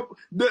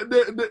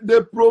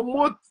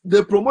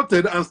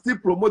promoted and still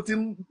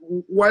promoting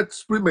white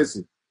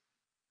supremacy.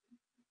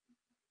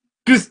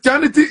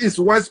 Christianity is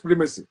white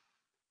supremacy.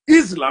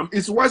 Islam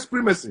is white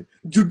supremacy.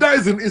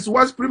 Judaism is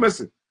white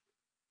supremacy.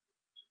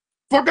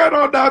 Forget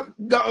all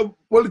that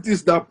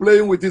politics they're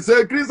playing with. It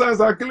says Christians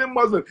are killing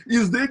Muslims.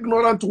 It's the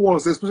ignorant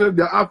ones, especially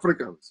the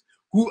Africans,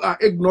 who are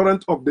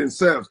ignorant of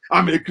themselves.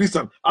 I'm a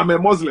Christian. I'm a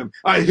Muslim.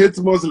 I hate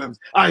Muslims.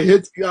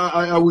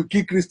 I will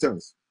kill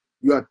Christians.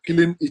 You are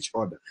killing each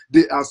other.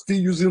 They are still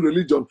using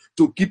religion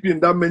to keep you in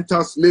that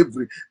mental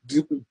slavery,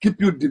 to keep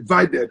you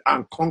divided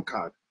and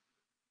conquered.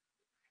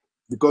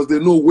 Because they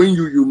know when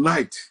you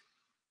unite,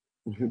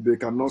 they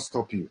cannot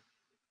stop you.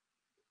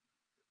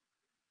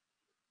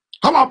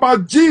 How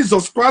about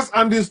Jesus Christ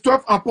and his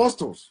 12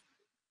 apostles?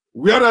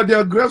 Where are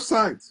their grave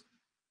sites?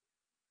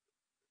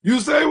 You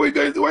say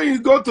when you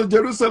go to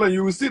Jerusalem,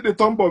 you will see the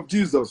tomb of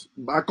Jesus.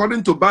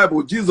 According to the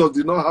Bible, Jesus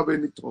did not have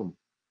any tomb.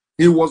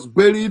 He was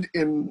buried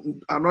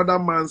in another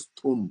man's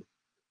tomb.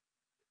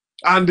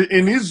 And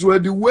in Israel,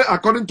 the way,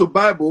 according to the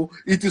Bible,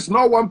 it is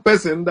not one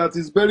person that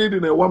is buried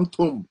in one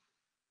tomb.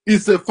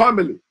 It's a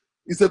family.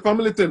 It's a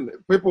family thing.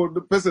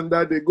 The person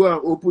that they go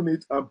and open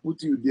it and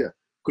put you there,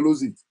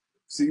 close it.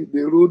 See,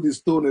 they roll the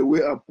stone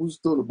away and put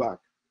stone back.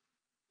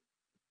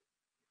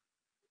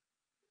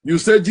 You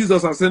say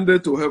Jesus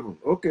ascended to heaven.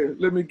 Okay,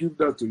 let me give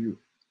that to you.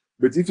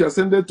 But if you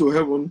ascended to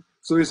heaven,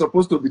 so you're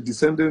supposed to be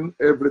descending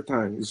every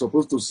time. You're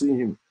supposed to see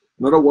him.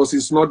 In other words,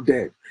 he's not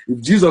dead. If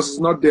Jesus is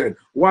not dead,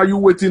 why are you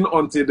waiting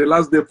until the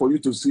last day for you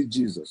to see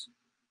Jesus?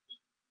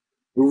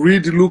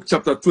 Read Luke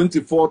chapter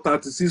 24,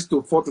 36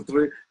 to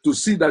 43 to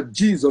see that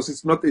Jesus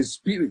is not a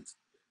spirit.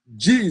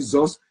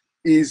 Jesus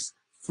is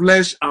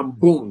flesh and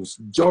bones,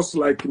 just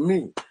like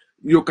me.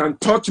 You can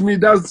touch me,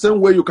 that's the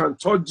same way you can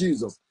touch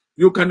Jesus.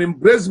 You can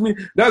embrace me,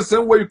 that's the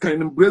same way you can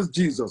embrace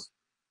Jesus.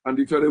 And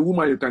if you're a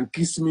woman, you can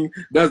kiss me,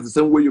 that's the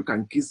same way you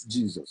can kiss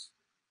Jesus.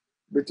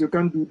 But you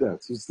can't do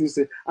that. You still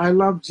say, I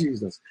love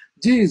Jesus.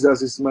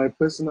 Jesus is my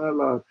personal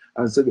love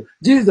and Savior.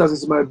 Jesus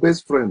is my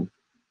best friend.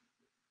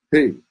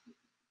 Hey,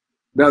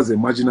 that's an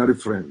imaginary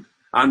friend.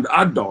 And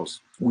adults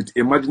with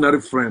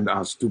imaginary friend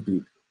are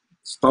stupid.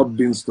 Stop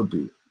being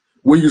stupid.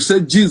 When you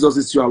say Jesus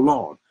is your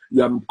Lord,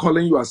 you are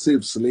calling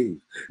yourself slave.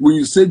 When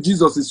you say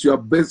Jesus is your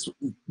best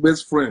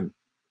friend,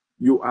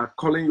 you are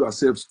calling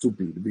yourself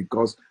stupid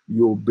because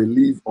you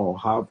believe or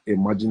have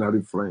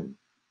imaginary friend.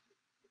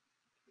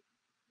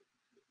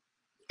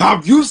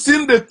 Have you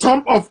seen the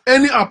tomb of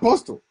any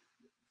apostle?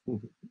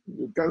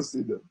 You can't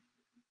see them.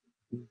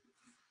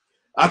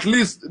 At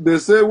least they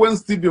say when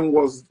Stephen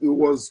was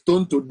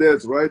stoned to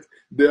death, right?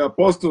 The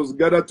apostles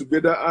gathered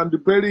together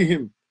and buried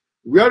him.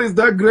 Where is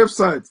that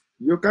gravesite?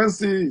 You can't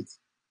see it.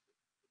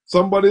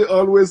 Somebody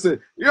always say,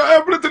 yeah,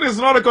 everything is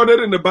not recorded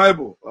in the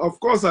Bible. Of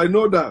course, I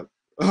know that.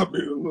 I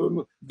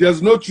mean,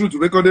 there's no truth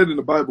recorded in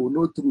the Bible.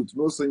 No truth,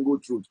 no single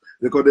truth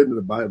recorded in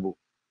the Bible.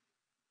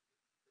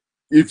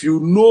 If you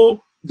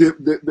know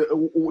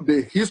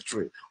the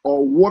history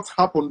or what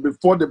happened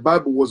before the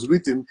Bible was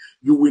written,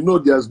 you will know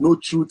there's no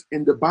truth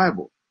in the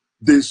Bible.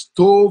 They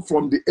stole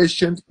from the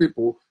ancient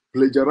people,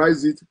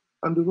 plagiarized it,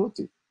 and wrote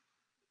it.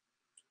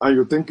 And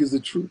you think it's the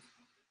truth.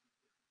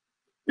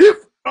 If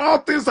all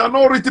things are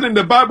not written in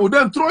the Bible,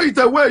 then throw it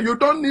away. You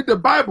don't need the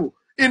Bible.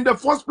 In the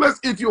first place,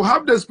 if you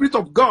have the Spirit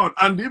of God,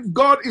 and if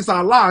God is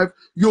alive,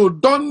 you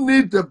don't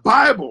need the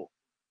Bible.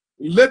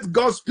 Let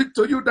God speak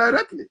to you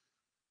directly.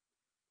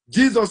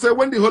 Jesus said,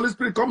 when the Holy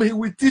Spirit comes, he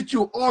will teach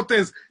you all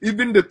things,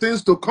 even the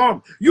things to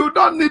come. You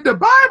don't need the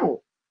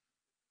Bible.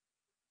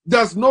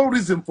 There's no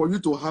reason for you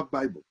to have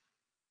Bible,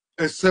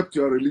 except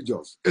you're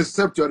religious,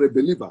 except you're a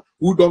believer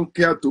who don't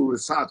care to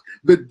research.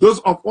 But those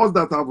of us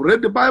that have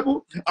read the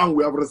Bible and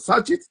we have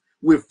researched it,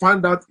 we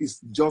find out it's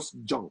just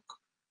junk.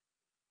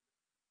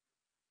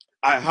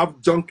 I have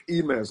junk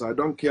emails. I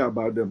don't care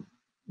about them.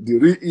 The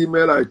real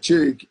email I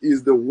check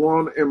is the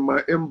one in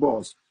my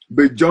inbox.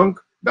 But junk,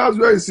 that's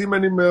where you see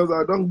many mails.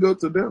 I don't go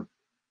to them.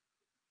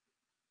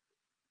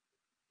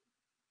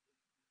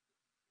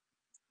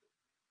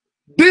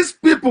 These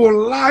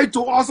people lie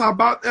to us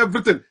about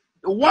everything.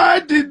 Why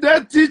did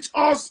they teach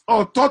us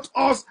or taught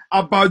us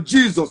about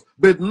Jesus,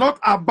 but not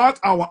about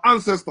our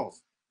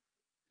ancestors?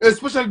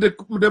 Especially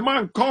the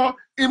man called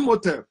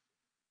Imhotep,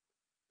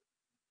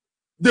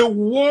 the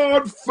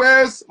world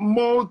first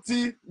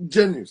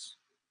multi-genius.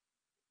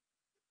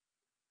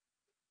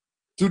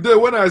 Today,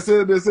 when I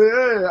say, they say,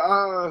 hey,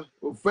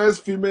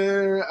 first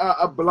female,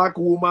 a black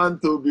woman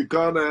to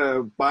become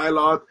a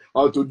pilot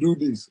or to do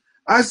this.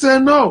 I say,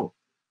 no.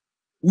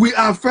 We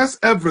are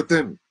first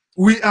everything.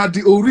 We are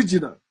the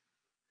original.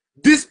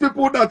 These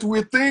people that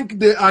we think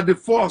they are the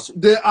first,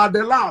 they are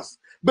the last.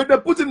 But they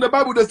put in the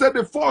Bible, they said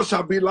the first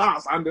shall be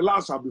last and the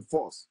last shall be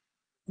first.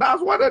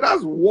 That's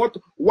what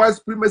white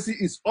supremacy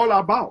is all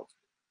about.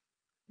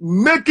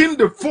 Making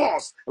the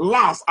first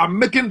last and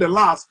making the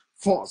last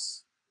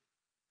first.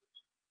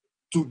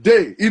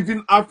 Today,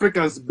 even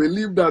Africans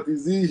believe that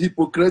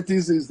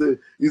Hippocrates is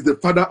the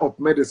father of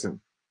medicine.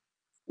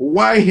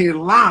 Why he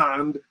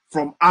learned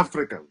from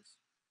Africans.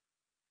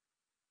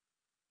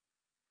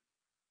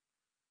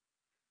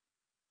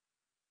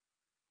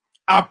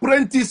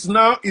 Apprentice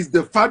now is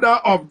the father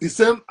of the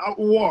same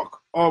work,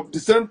 of the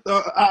same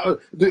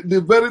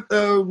the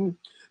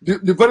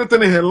very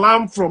thing he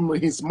learned from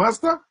his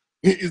master.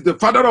 He is the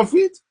father of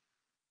it.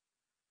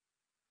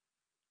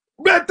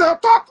 But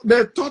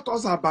they taught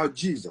us about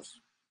Jesus.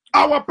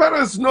 Our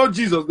parents know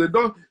Jesus.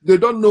 They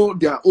don't know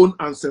their own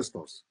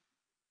ancestors.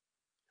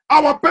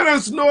 Our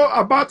parents know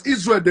about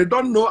Israel. They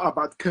don't know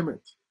about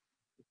Kemet.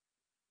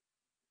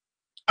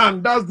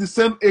 And that's the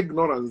same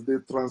ignorance they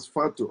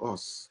transfer to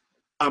us.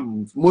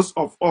 And most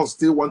of us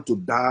still want to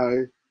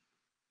die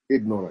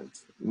ignorant.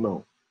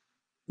 No.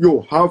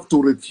 You have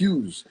to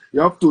refuse.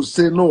 You have to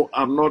say, no,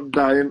 I'm not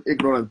dying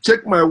ignorant.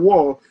 Check my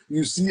wall.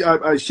 You see,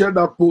 I shared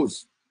that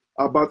post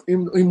about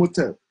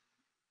Imhotep.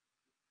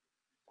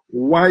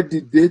 Why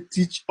did they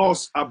teach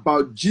us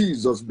about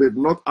Jesus, but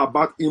not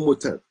about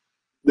Imhotep,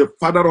 the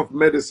father of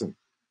medicine,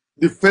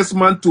 the first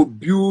man to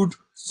build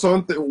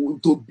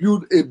something, to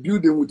build a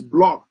building with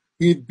block?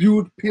 He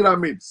built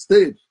pyramid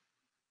stage.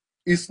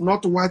 It's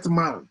not a white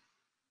man.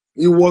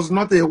 He was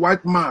not a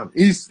white man.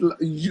 He's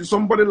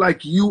somebody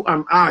like you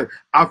and I,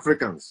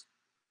 Africans,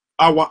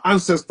 our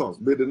ancestors,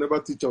 but they never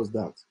teach us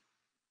that.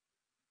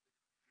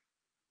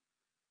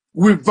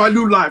 We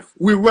value life.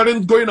 We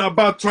weren't going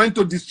about trying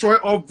to destroy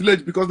our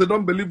village because they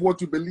don't believe what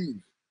you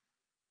believe.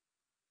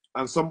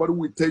 And somebody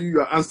will tell you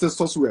your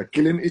ancestors were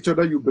killing each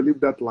other, you believe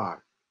that lie.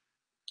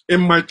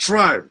 In my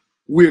tribe,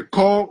 we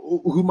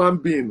call human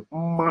being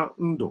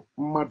Mando,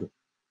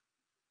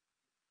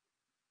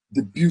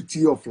 the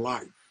beauty of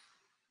life.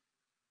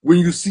 When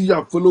you see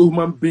your fellow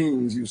human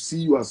beings, you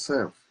see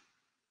yourself.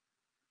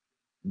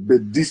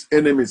 But these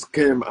enemies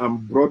came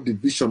and brought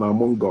division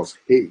among us,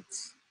 hate.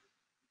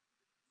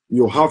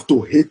 You have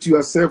to hate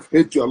yourself,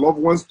 hate your loved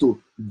ones to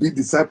be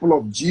disciple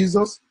of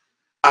Jesus.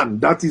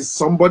 And that is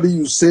somebody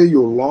you say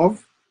you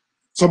love,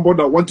 somebody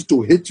that wants you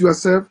to hate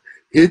yourself,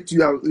 hate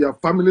your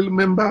family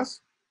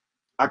members.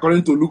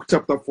 According to Luke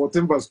chapter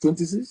 14, verse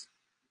 26,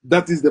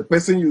 that is the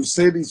person you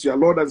said is your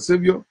Lord and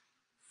Savior.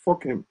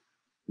 Fuck him,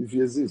 if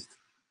he exists.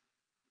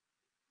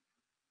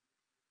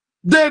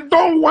 They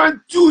don't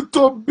want you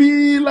to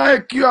be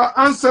like your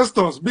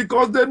ancestors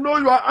because they know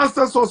your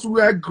ancestors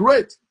were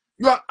great.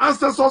 Your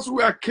ancestors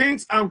were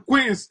kings and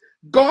queens,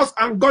 gods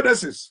and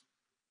goddesses.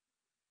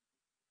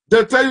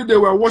 They tell you they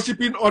were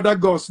worshiping other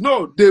gods.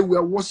 No, they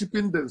were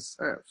worshiping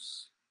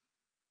themselves.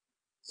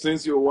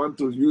 Since you want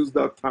to use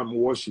that term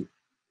worship,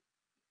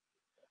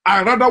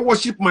 I rather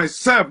worship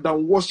myself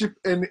than worship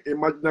any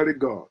imaginary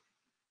God.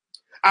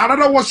 I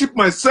rather worship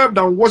myself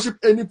than worship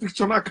any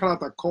fictional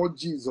character called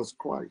Jesus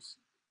Christ.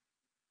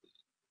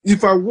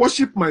 If I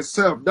worship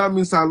myself, that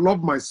means I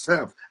love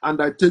myself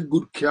and I take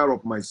good care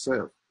of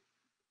myself.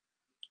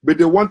 But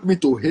they want me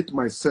to hate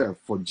myself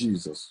for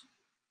Jesus.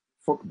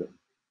 Fuck them.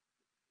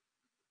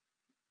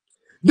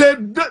 They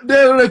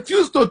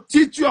refuse to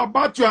teach you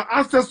about your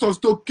ancestors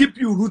to keep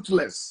you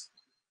ruthless,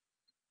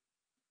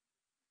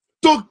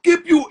 to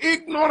keep you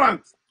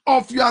ignorant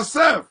of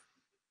yourself.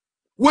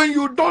 When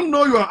you don't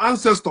know your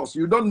ancestors,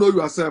 you don't know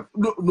yourself,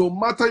 no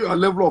matter your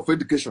level of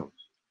education,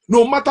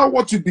 no matter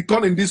what you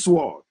become in this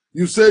world.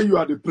 You say you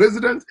are the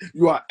president,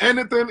 you are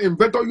anything,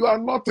 inventor, you are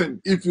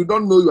nothing if you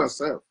don't know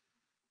yourself.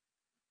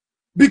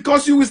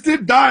 Because you will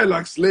still die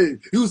like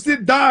slave. You will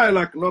still die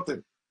like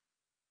nothing.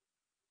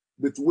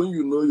 But when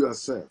you know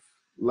yourself,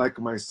 like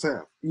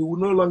myself, you will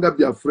no longer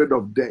be afraid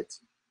of death.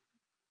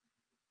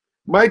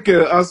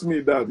 Michael asked me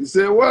that. He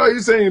said, "Well, are you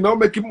saying you're not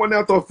making money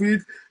out of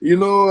it? You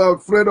know,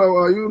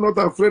 are you not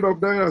afraid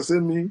of dying?" I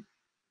said, "Me,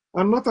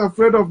 I'm not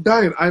afraid of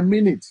dying. I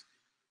mean it.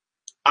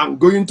 I'm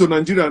going to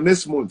Nigeria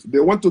next month. They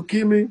want to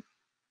kill me.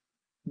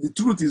 The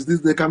truth is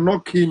this, they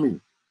cannot kill me.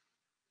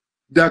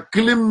 Their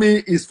killing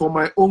me is for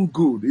my own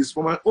good. It's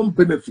for my own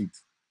benefit.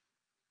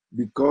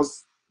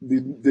 Because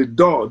the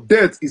door,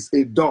 death is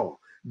a door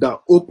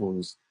that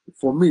opens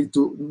for me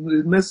to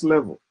the next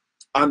level.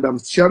 And I'm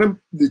sharing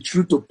the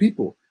truth to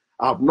people.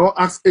 I've not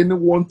asked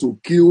anyone to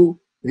kill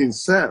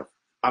himself.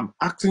 I'm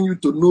asking you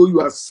to know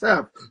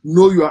yourself,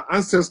 know your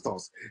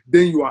ancestors.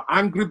 Then you are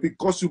angry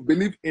because you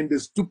believe in the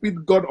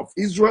stupid God of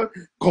Israel,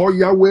 called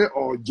Yahweh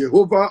or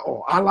Jehovah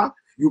or Allah.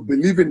 You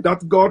believe in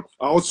that God.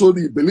 Also,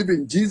 you believe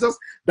in Jesus.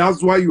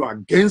 That's why you are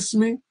against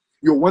me.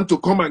 You want to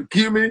come and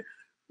kill me.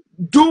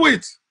 Do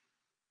it.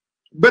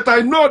 But I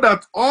know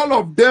that all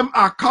of them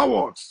are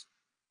cowards.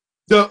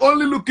 They're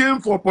only looking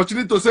for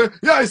opportunity to say,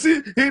 yeah, you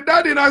see, he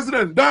died in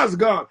accident. That's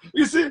God.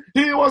 You see,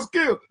 he was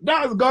killed.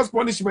 That's God's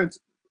punishment.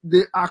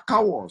 They are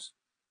cowards.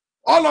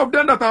 All of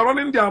them that are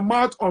running their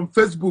mouth on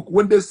Facebook,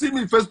 when they see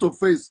me face to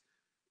face,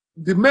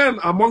 the men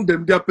among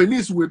them, their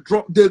penis will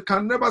drop. They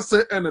can never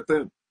say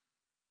anything.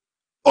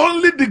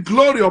 Only the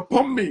glory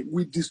upon me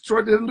will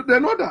destroy them. They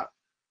know that.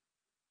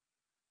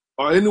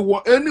 Or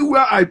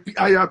anywhere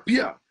I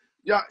appear,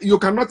 yeah, you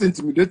cannot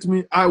intimidate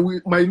me.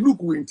 My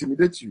look will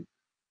intimidate you.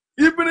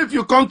 Even if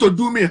you come to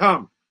do me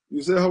harm,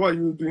 you say, "How are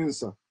you doing,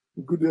 sir?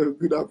 Good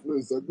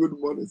afternoon, sir. Good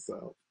morning, sir."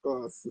 Of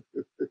course.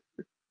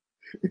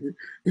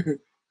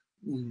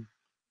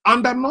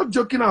 And I'm not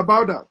joking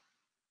about that.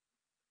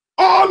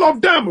 All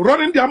of them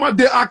running their mouth,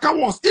 they are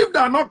cowards. If they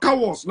are not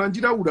cowards,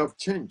 Nigeria would have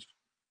changed.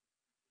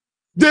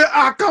 They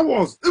are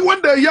cowards.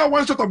 When they hear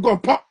one shot of gun,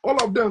 pop,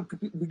 all of them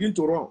begin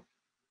to run.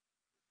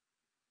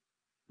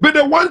 But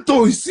they want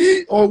to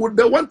see or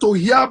they want to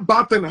hear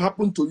bad thing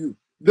happen to you.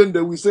 Then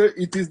they will say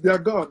it is their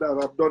God that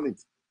have done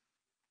it.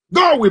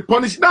 God will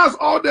punish. That's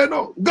all they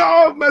know.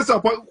 God mercy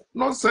upon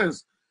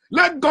nonsense.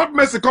 Let God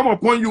mercy come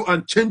upon you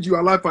and change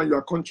your life and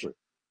your country.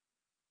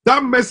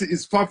 That mercy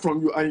is far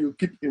from you and you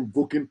keep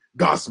invoking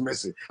God's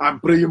mercy. I'm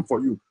praying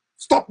for you.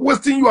 Stop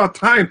wasting your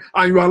time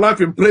and your life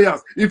in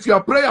prayers. If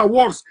your prayer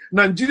works,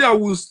 Nigeria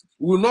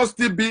will not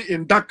still be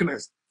in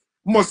darkness.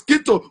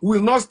 Mosquito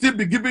will not still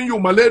be giving you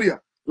malaria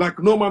like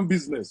no man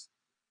business.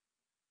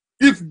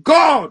 If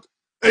God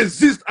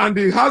exists and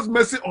he has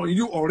mercy on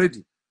you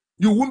already,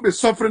 you won't be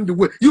suffering the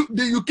way.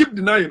 You keep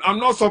denying, I'm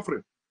not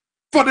suffering.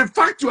 For the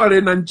fact you are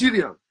a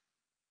Nigerian,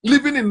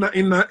 living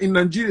in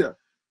Nigeria,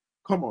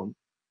 come on,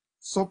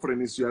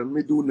 suffering is your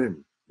middle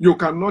name. You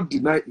cannot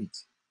deny it.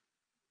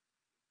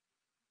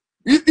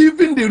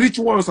 Even the rich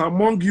ones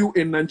among you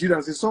in Nigeria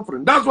is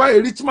suffering. That's why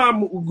a rich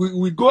man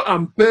will go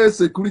and pay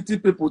security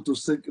people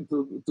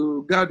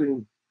to guard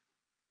him.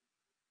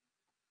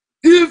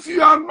 If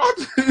you are not,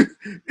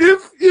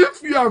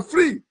 if you are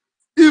free,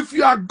 if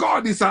your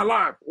God is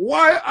alive,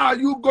 why are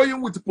you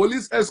going with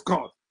police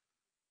escort?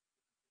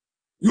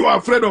 You are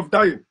afraid of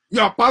dying.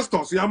 Your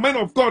pastors, your men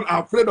of God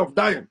are afraid of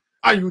dying.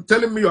 And you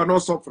telling me you are not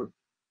suffering.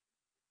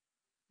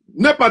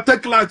 Never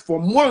take light for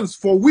months,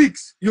 for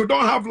weeks. You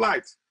don't have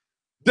light.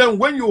 Then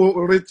when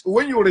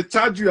you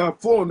recharge your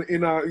phone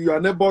in your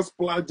neighbor's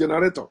plant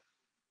generator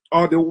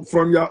or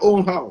from your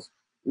own house,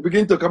 you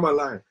begin to come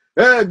alive.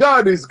 Hey,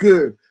 God is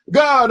good.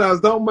 God has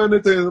done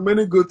many things,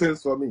 many good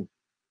things for me.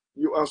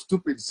 You are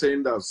stupid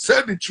saying that.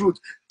 Say the truth.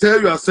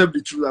 Tell yourself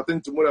the truth. I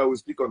think tomorrow I will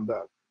speak on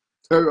that.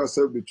 Tell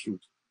yourself the truth.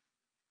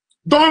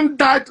 Don't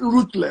die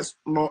ruthless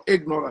nor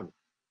ignorant.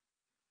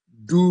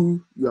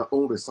 Do your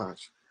own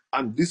research.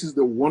 And this is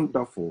the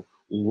wonderful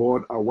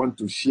word I want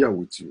to share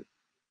with you.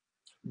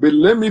 But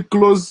let me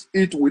close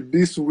it with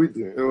this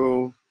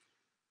reading.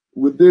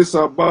 with this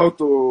about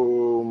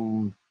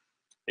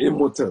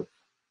Imhotep.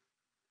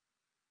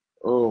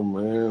 Oh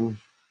man,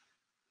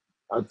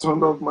 I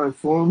turned off my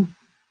phone.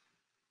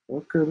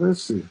 Okay,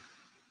 let's see.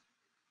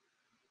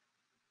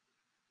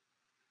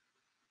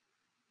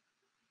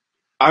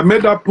 I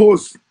made a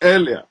post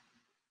earlier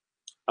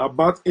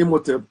about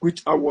Imhotep,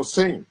 which I was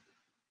saying.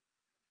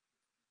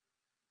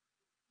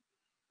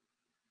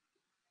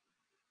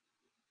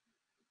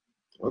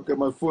 Okay,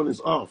 my phone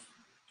is off.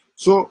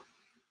 So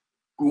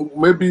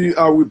maybe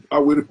I will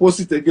repost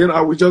it again.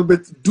 I will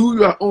just do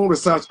your own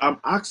research. I'm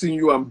asking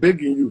you, I'm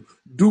begging you,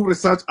 do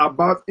research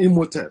about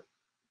Imhotep.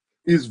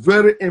 It's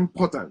very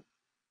important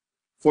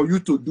for you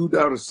to do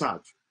that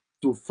research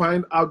to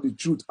find out the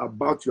truth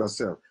about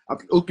yourself.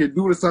 Okay,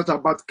 do research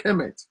about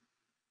Kemet.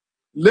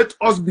 Let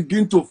us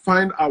begin to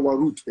find our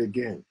root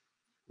again.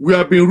 We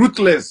have been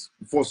rootless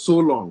for so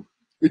long.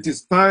 It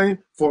is time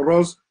for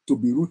us to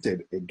be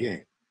rooted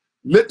again.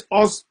 Let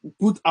us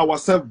put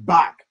ourselves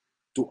back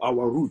to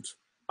our root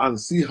and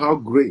see how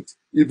great,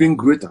 even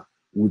greater,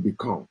 we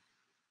become.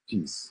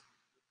 Peace.